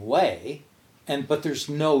same way, but there's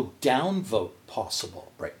no downvote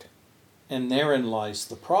possible. Right. And therein lies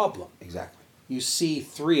the problem. Exactly. You see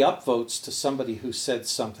 3 upvotes to somebody who said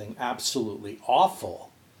something absolutely awful,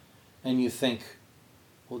 and you think,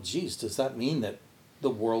 well, geez, does that mean that the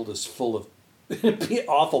world is full of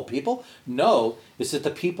awful people? No, it's that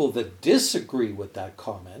the people that disagree with that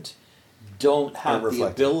comment don't have the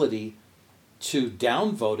ability to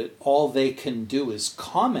downvote it. All they can do is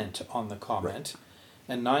comment on the comment. Right.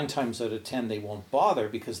 And 9 times out of 10, they won't bother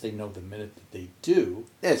because they know the minute that they do,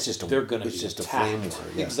 they're going to be attacked. A flame war.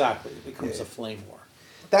 Yeah. Exactly. It becomes a flame war.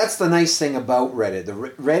 That's the nice thing about Reddit.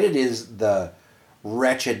 Reddit is the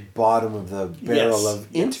wretched bottom of the barrel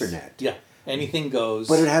of internet. Yeah. Anything goes.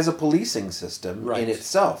 But it has a policing system in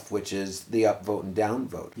itself, which is the upvote and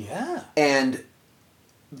downvote. Yeah. And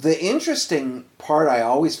the interesting part I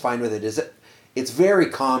always find with it is that it's very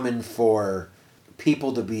common for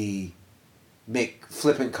people to make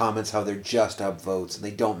flippant comments how they're just upvotes and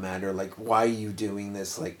they don't matter. Like, why are you doing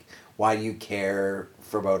this? Like, why do you care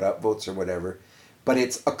about upvotes or whatever? But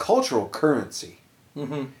it's a cultural currency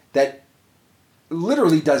that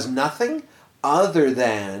literally does nothing other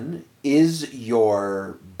than is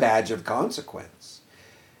your badge of consequence.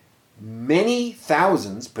 Many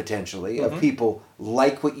thousands, potentially, of people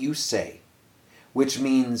like what you say, which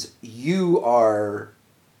means you are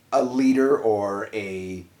a leader or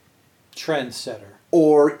a trendsetter,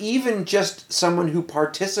 or even just someone who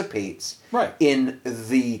participates in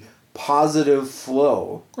the positive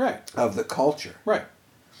flow of the culture. Right.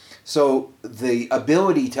 So the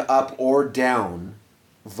ability to up or down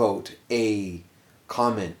vote a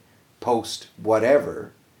comment, post,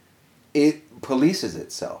 whatever, it polices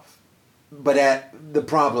itself. But the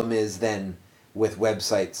problem is then with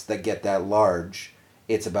websites that get that large,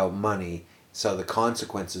 it's about money. So the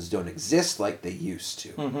consequences don't exist like they used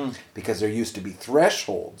to. Because there used to be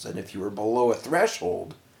thresholds. And if you were below a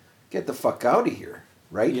threshold, get the fuck out of here.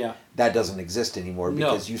 Right? Yeah. That doesn't exist anymore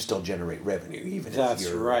because you still generate revenue even if you're... That's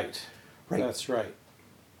right. That's right.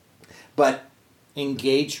 But...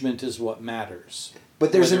 engagement is what matters.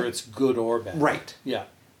 But there's whether it's good or bad. Right. Yeah.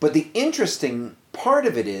 But the interesting part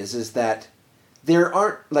of it is that there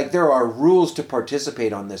are rules to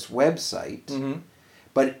participate on this website,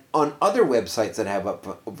 but on other websites that have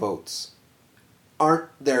upvotes,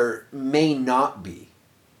 there may not be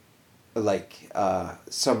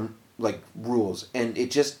some rules, and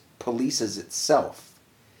it just polices itself.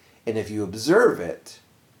 And if you observe it,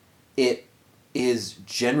 it is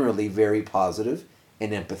generally very positive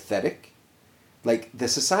and empathetic. Like, the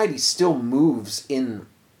society still moves in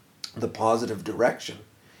the positive direction.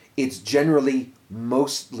 It's generally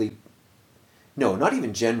mostly... No, not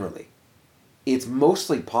even generally. It's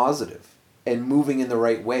mostly positive and moving in the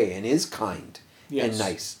right way and is kind and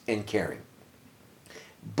nice and caring.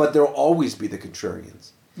 But there'll always be the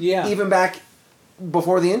contrarians. Yeah. Even back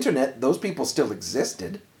before the internet, those people still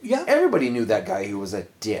existed. Yeah. Everybody knew that guy who was a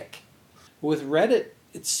dick. With Reddit,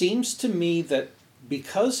 it seems to me that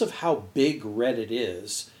because of how big Reddit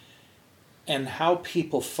is and how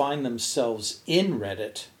people find themselves in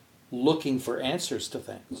Reddit looking for answers to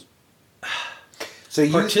things, So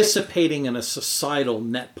you participating in a societal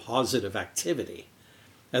net positive activity,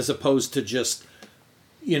 as opposed to just,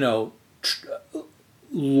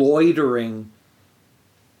 loitering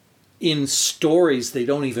in stories they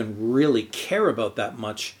don't even really care about that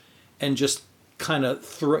much, and just kind of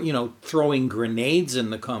throwing grenades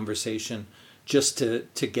in the conversation just to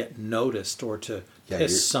get noticed or to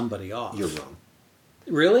piss somebody off. You're wrong.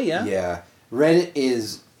 Really? Yeah? Yeah. Reddit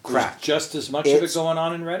is crack. There's just as much of it going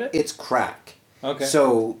on in Reddit? It's crack. Okay.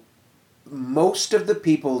 So most of the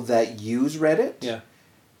people that use Reddit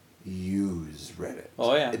use Reddit.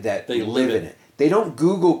 Oh, yeah. That they live in it. They don't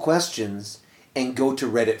Google questions and go to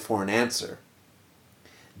Reddit for an answer.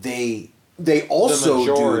 They also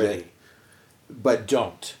do it, but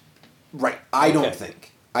don't. Right. I don't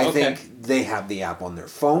think. I think they have the app on their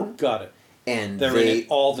phone. Got it. And they're in it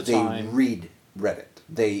all the time. They read Reddit.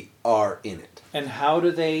 They are in it. And how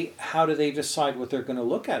do they decide what they're going to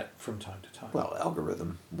look at it from time to time? Well,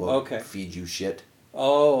 algorithm will feed you shit.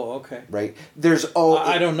 Oh, okay. Right.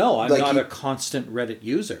 I don't know. I'm not a constant Reddit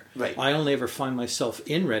user. Right. I only ever find myself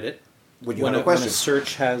in Reddit when a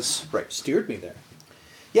search has steered me there.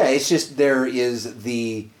 Yeah, it's just there is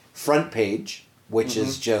the front page, which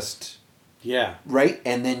is just... Yeah. Right?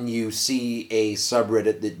 And then you see a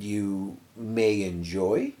subreddit that you may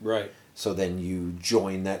enjoy. Right. So then you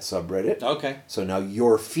join that subreddit. Okay. So now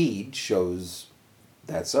your feed shows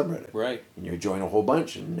that subreddit. Right. And you join a whole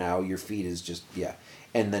bunch, and now your feed is just,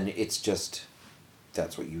 And then it's just,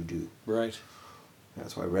 that's what you do. Right.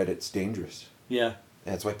 That's why Reddit's dangerous. Yeah.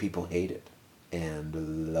 That's why people hate it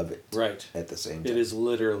and love it. Right. At the same time. It is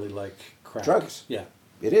literally like crack. Drugs. Yeah.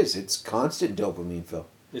 It is. It's constant dopamine fill.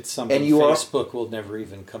 It's something Facebook will never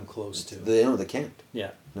even come close to. No, they can't.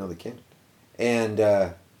 Yeah. No, they can't.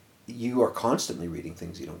 And you are constantly reading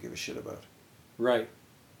things you don't give a shit about. Right.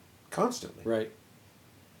 Constantly. Right.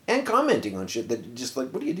 And commenting on shit that just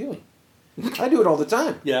like, what are you doing? I do it all the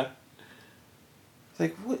time. Yeah. It's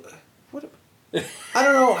like, what? I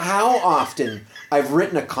don't know how often I've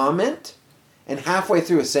written a comment and halfway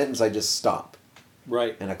through a sentence I just stop.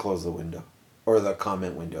 Right. And I close the window. Or the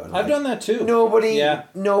comment window. And I've done that too.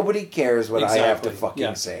 Nobody cares what I have to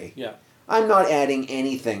fucking say. Yeah. I'm not adding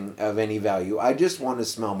anything of any value. I just want to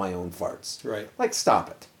smell my own farts. Right. Like,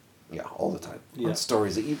 stop it. Yeah, all the time. Yeah. On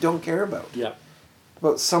stories that you don't care about. Yeah.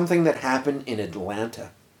 About something that happened in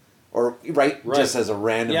Atlanta. Or, right? Just as a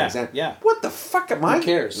random example. Yeah. What the fuck am I... Who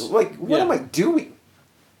cares? Like, what am I doing?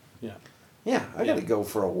 Yeah. Yeah, I gotta go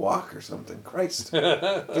for a walk or something. Christ. Get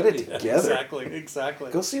it together.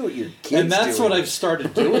 Exactly. Go see what your kids And that's doing. what I've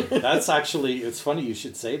started doing. That's actually, it's funny you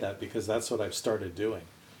should say that, because that's what I've started doing.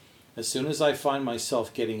 As soon as I find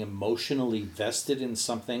myself getting emotionally vested in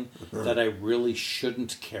something that I really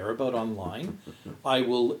shouldn't care about online, I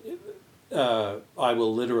will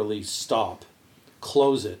literally stop,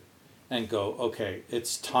 close it, and go, okay,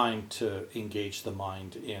 it's time to engage the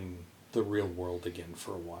mind in the real world again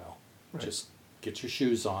for a while. Right. Just get your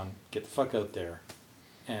shoes on, get the fuck out there,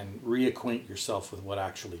 and reacquaint yourself with what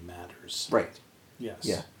actually matters. Right. Yes.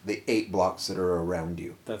 Yeah. The 8 blocks that are around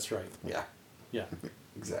you. That's right. Yeah. Yeah.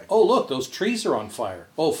 Exactly. Oh, look, those trees are on fire.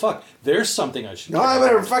 Oh, fuck. There's something I should... No, I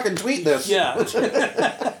better fucking tweet this. Yeah.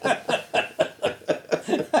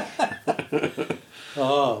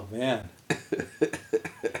 Oh, man.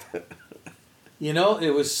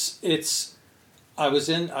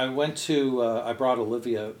 I brought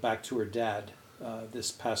Olivia back to her dad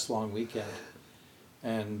this past long weekend.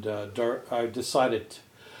 And I decided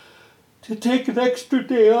to take an extra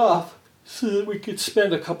day off so that we could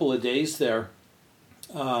spend a couple of days there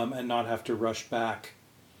and not have to rush back.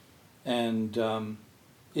 And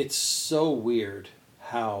it's so weird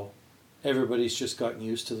how everybody's just gotten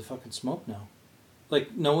used to the fucking smoke now.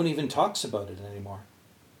 Like, no one even talks about it anymore.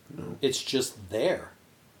 No. It's just there.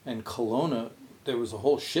 And Kelowna, there was a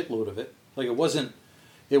whole shitload of it. Like, it wasn't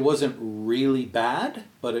really bad,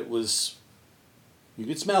 but it was, you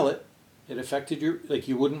could smell it. It affected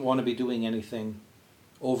you wouldn't want to be doing anything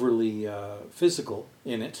overly physical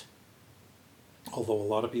in it, although a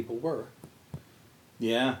lot of people were.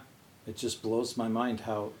 Yeah, it just blows my mind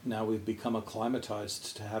how now we've become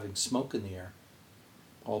acclimatized to having smoke in the air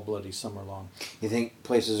all bloody summer long. You think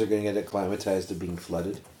places are going to get acclimatized to being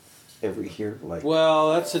flooded every year? Like,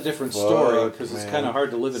 well, that's a different story because it's kind of hard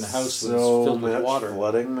to live in a house when it's filled with water.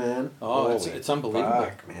 Flooding, man. Oh, it's unbelievable.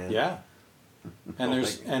 Fuck, man. Yeah, and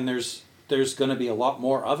there's going to be a lot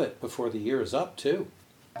more of it before the year is up too.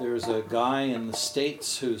 There's a guy in the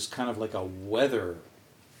States who's kind of like a weather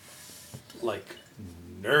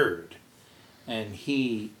nerd, and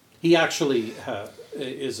he actually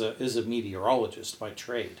is a meteorologist by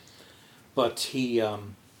trade, but he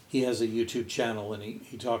has a YouTube channel, and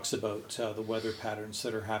he talks about the weather patterns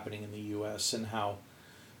that are happening in the U.S. and how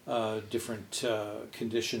different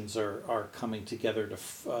conditions are coming together to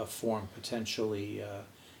form potentially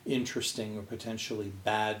interesting or potentially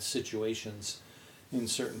bad situations in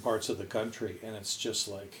certain parts of the country, and it's just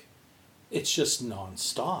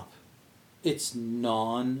nonstop. It's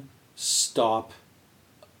non-stop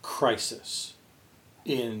crisis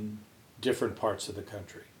in different parts of the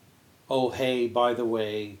country. Oh, hey, by the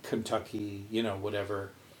way, Kentucky,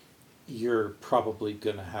 whatever, you're probably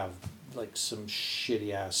going to have like some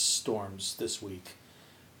shitty ass storms this week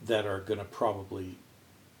that are going to probably,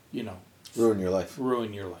 ruin your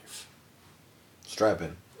life. Strap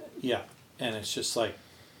in. Yeah. And it's just like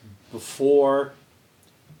before,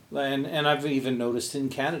 and I've even noticed in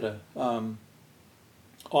Canada,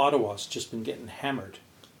 Ottawa's just been getting hammered.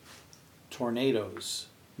 Tornadoes,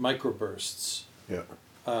 microbursts, yeah,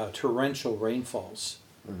 torrential rainfalls.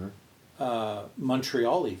 Mm-hmm.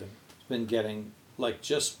 Montreal even has been getting like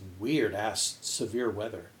just weird ass severe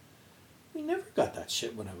weather. We never got that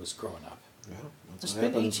shit when I was growing up. Yeah, I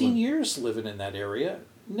spent 18 years living in that area.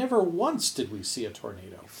 Never once did we see a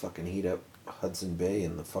tornado. You fucking heat up Hudson Bay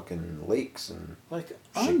and the fucking lakes, and like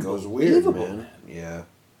shit goes weird, man. Yeah.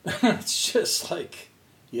 It's just like,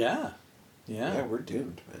 yeah, we're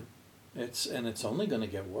doomed, man. It's only going to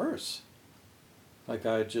get worse. Like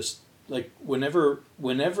whenever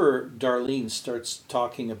Darlene starts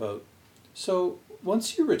talking about, so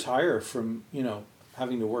once you retire from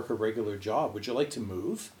having to work a regular job, would you like to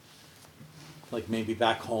move? Like maybe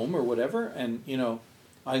back home or whatever, and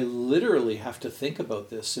I literally have to think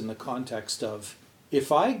about this in the context of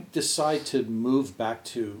if I decide to move back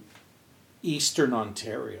to Eastern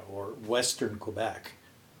Ontario or Western Quebec,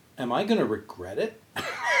 am I going to regret it?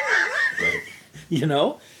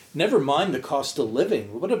 Right. Never mind the cost of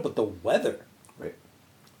living. What about the weather? Right.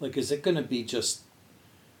 Like, is it going to be just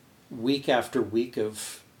week after week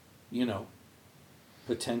of,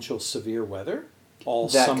 potential severe weather all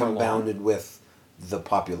that summer compounded long? With the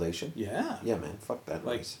population. Yeah. Yeah, man. Fuck that.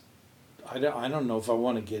 Like, noise. I don't know if I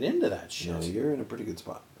want to get into that shit. No, you're in a pretty good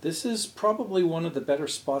spot. This is probably one of the better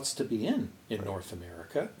spots to be in North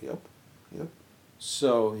America. Yep.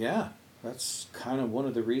 So, yeah, that's kind of one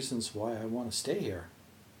of the reasons why I want to stay here.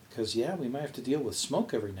 Because, yeah, we might have to deal with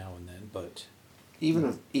smoke every now and then, but...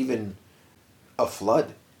 Even a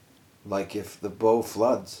flood. Like, if the Bow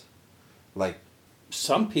floods, like...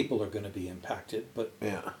 Some people are going to be impacted, but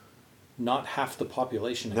yeah, not half the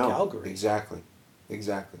population of Calgary. Exactly.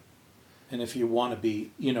 And if you want to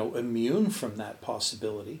be, immune from that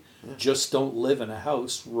possibility, just don't live in a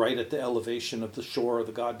house right at the elevation of the shore of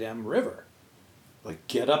the goddamn river. Like,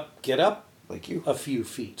 get up, like you, a few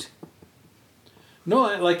feet. No,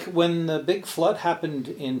 like when the big flood happened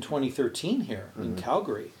in 2013 here in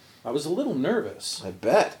Calgary, I was a little nervous. I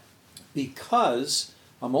bet. Because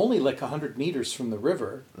I'm only like 100 meters from the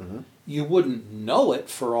river. Mm-hmm. You wouldn't know it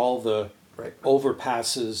for all the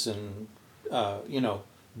overpasses and,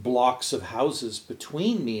 blocks of houses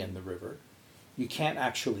between me and the river. You can't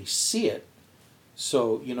actually see it.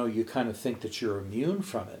 So, you kind of think that you're immune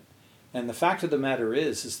from it. And the fact of the matter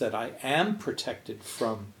is that I am protected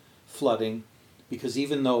from flooding because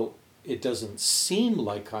even though it doesn't seem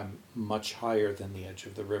like I'm much higher than the edge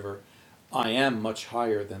of the river, I am much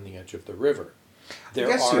higher than the edge of the river.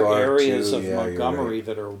 There are areas of Montgomery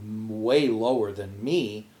that are way lower than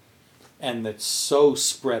me, and that's so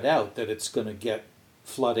spread out that it's going to get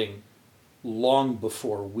flooding long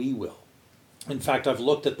before we will. In fact, I've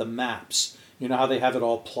looked at the maps. You know how they have it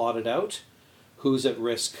all plotted out? Who's at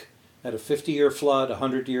risk at a 50-year flood, a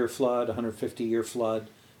 100-year flood, a 150-year flood,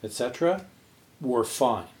 etc.? We're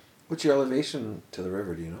fine. What's your elevation to the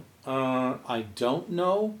river, do you know? I don't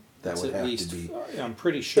know. That would have to be... I'm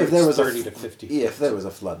pretty sure if there was 30 to 50 feet. Yeah, if there was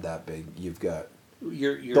a flood that big, you've got...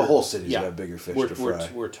 You're the whole city's got bigger fish to fry.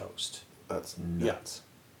 We're toast. That's nuts.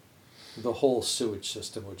 Yeah. The whole sewage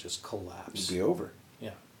system would just collapse. It'd be over.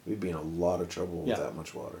 Yeah. We'd be in a lot of trouble with Yeah. that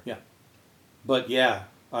much water. Yeah. But yeah,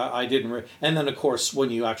 I didn't. And then, of course, when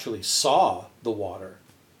you actually saw the water,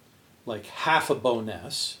 like half of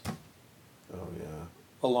Bowness Oh yeah.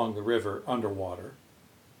 along the river underwater,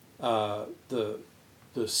 the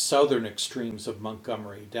southern extremes of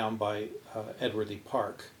Montgomery down by Edworthy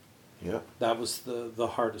Park, Yeah. that was the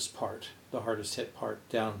hardest part, the hardest hit part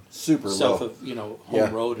down Super south low. of, Home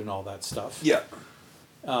Yeah. Road and all that stuff. Yeah.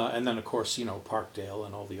 And then, of course, Parkdale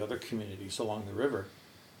and all the other communities along the river.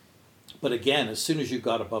 But again, as soon as you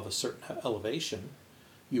got above a certain elevation,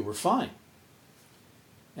 you were fine.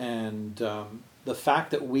 And the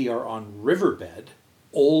fact that we are on riverbed,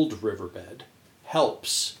 old riverbed,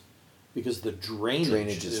 helps because the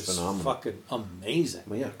drainage is is phenomenal. fucking amazing.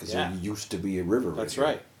 Well, yeah, because there used to be a river. That's here.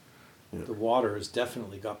 right. Yeah. The water has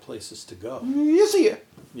definitely got places to go. You see it.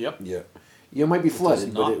 Yep. Yeah. You might be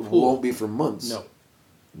flooded, but not it pool. won't be for months. No.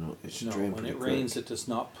 No, it should No, drain when pretty it quick. rains, it does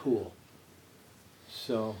not pool.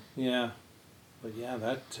 So yeah, but yeah,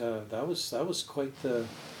 that was quite the.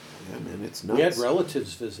 Yeah, man, it's nuts. We had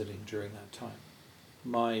relatives visiting during that time.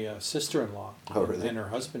 My sister-in-law Oh, really? and her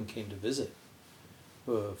husband came to visit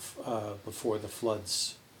before the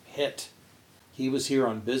floods hit. He was here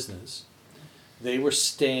on business. They were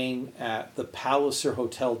staying at the Palliser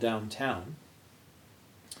Hotel downtown,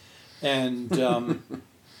 and the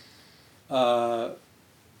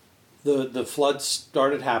floods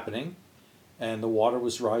started happening, and the water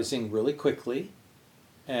was rising really quickly,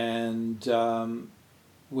 and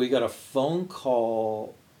we got a phone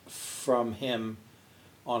call from him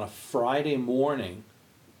on a Friday morning,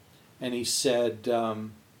 and he said,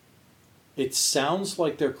 it sounds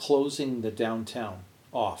like they're closing the downtown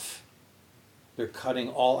off. They're cutting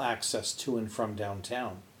all access to and from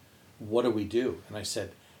downtown. What do we do? And I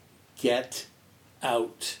said, get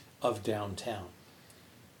out of downtown.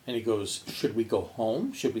 And he goes, should we go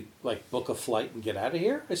home? Should we book a flight and get out of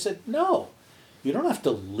here? I said, no, you don't have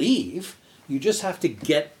to leave. You just have to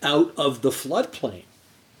get out of the floodplain.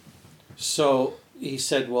 So he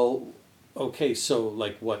said, well, okay, so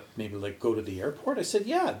what, maybe go to the airport? I said,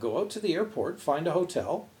 yeah, go out to the airport, find a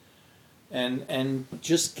hotel, and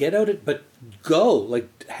just get out of, but go,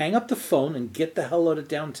 hang up the phone and get the hell out of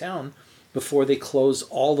downtown before they close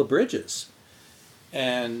all the bridges.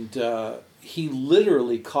 And he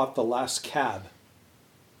literally caught the last cab.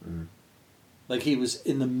 Mm. He was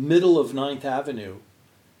in the middle of 9th Avenue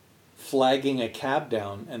flagging a cab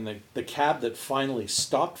down, and the cab that finally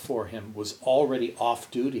stopped for him was already off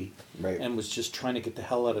duty. Right. And was just trying to get the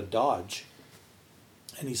hell out of Dodge.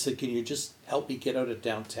 And he said, can you just help me get out of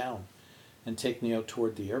downtown and take me out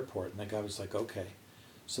toward the airport? And the guy was like, okay.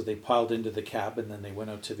 So they piled into the cab, and then they went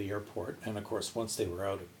out to the airport. And of course, once they were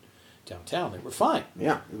out of downtown, they were fine.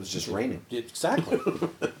 Yeah, it was just raining. Exactly.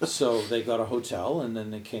 So they got a hotel, and then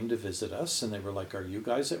they came to visit us, and they were like, are you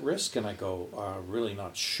guys at risk? And I go, really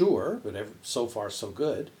not sure, but so far so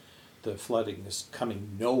good. The flooding is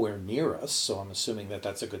coming nowhere near us, so I'm assuming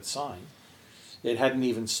that's a good sign. It hadn't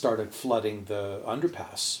even started flooding the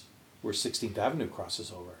underpass where 16th Avenue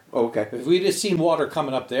crosses over. Oh, okay. If we'd have seen water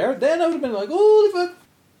coming up there, then I would have been like, holy fuck.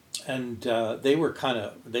 And they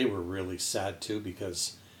were really sad too,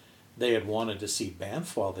 because they had wanted to see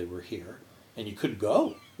Banff while they were here, and you couldn't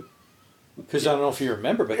go. Because I don't know if you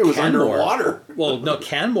remember, but it was Canmore, underwater. Well, no,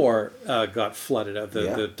 Canmore got flooded out.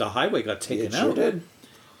 The highway got taken it out. Sure did.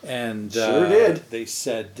 And sure did. They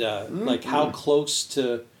said, how close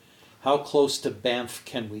to Banff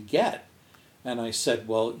can we get? And I said,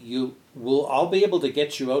 well, I'll be able to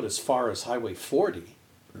get you out as far as Highway 40,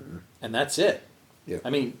 and that's it. Yeah.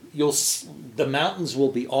 I mean, the mountains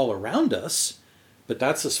will be all around us, but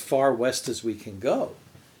that's as far west as we can go.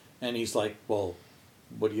 And he's like, well,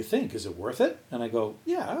 what do you think? Is it worth it? And I go,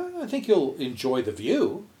 yeah, I think you'll enjoy the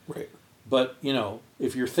view. Right. But,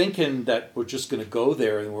 if you're thinking that we're just going to go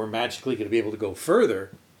there and we're magically going to be able to go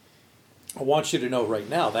further, I want you to know right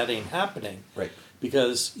now that ain't happening. Right.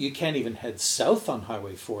 Because you can't even head south on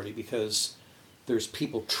Highway 40 because there's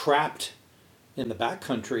people trapped in the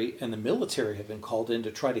backcountry, and the military have been called in to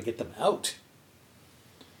try to get them out.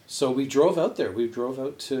 So we drove out there. We drove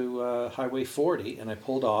out to Highway 40, and I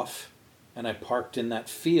pulled off, and I parked in that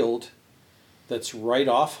field that's right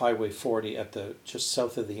off Highway 40 at just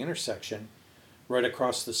south of the intersection, right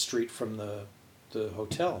across the street from the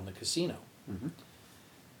hotel and the casino. Mm-hmm.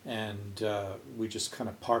 And we just kind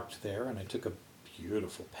of parked there, and I took a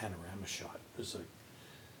beautiful panorama shot. It was like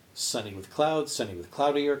sunny with clouds, sunny with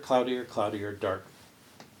cloudier, dark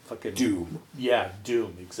fucking doom. Yeah,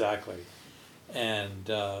 doom, exactly. And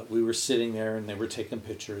we were sitting there, and they were taking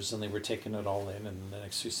pictures, and they were taking it all in. And the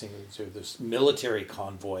next thing, this military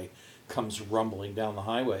convoy comes rumbling down the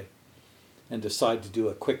highway, and decide to do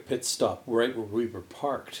a quick pit stop right where we were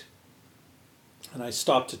parked. And I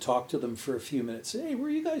stopped to talk to them for a few minutes. Hey, where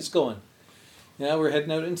are you guys going? Yeah, we're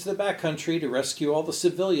heading out into the backcountry to rescue all the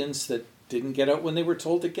civilians that didn't get out when they were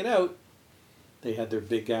told to get out. They had their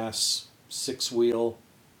big ass 6-wheel,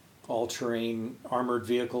 all-terrain armored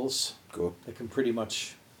vehicles. Cool. That can pretty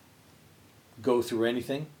much go through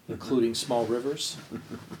anything, including small rivers.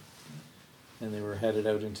 And they were headed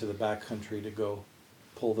out into the backcountry to go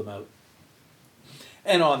pull them out.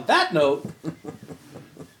 And on that note,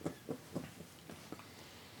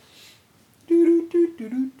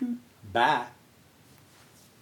 back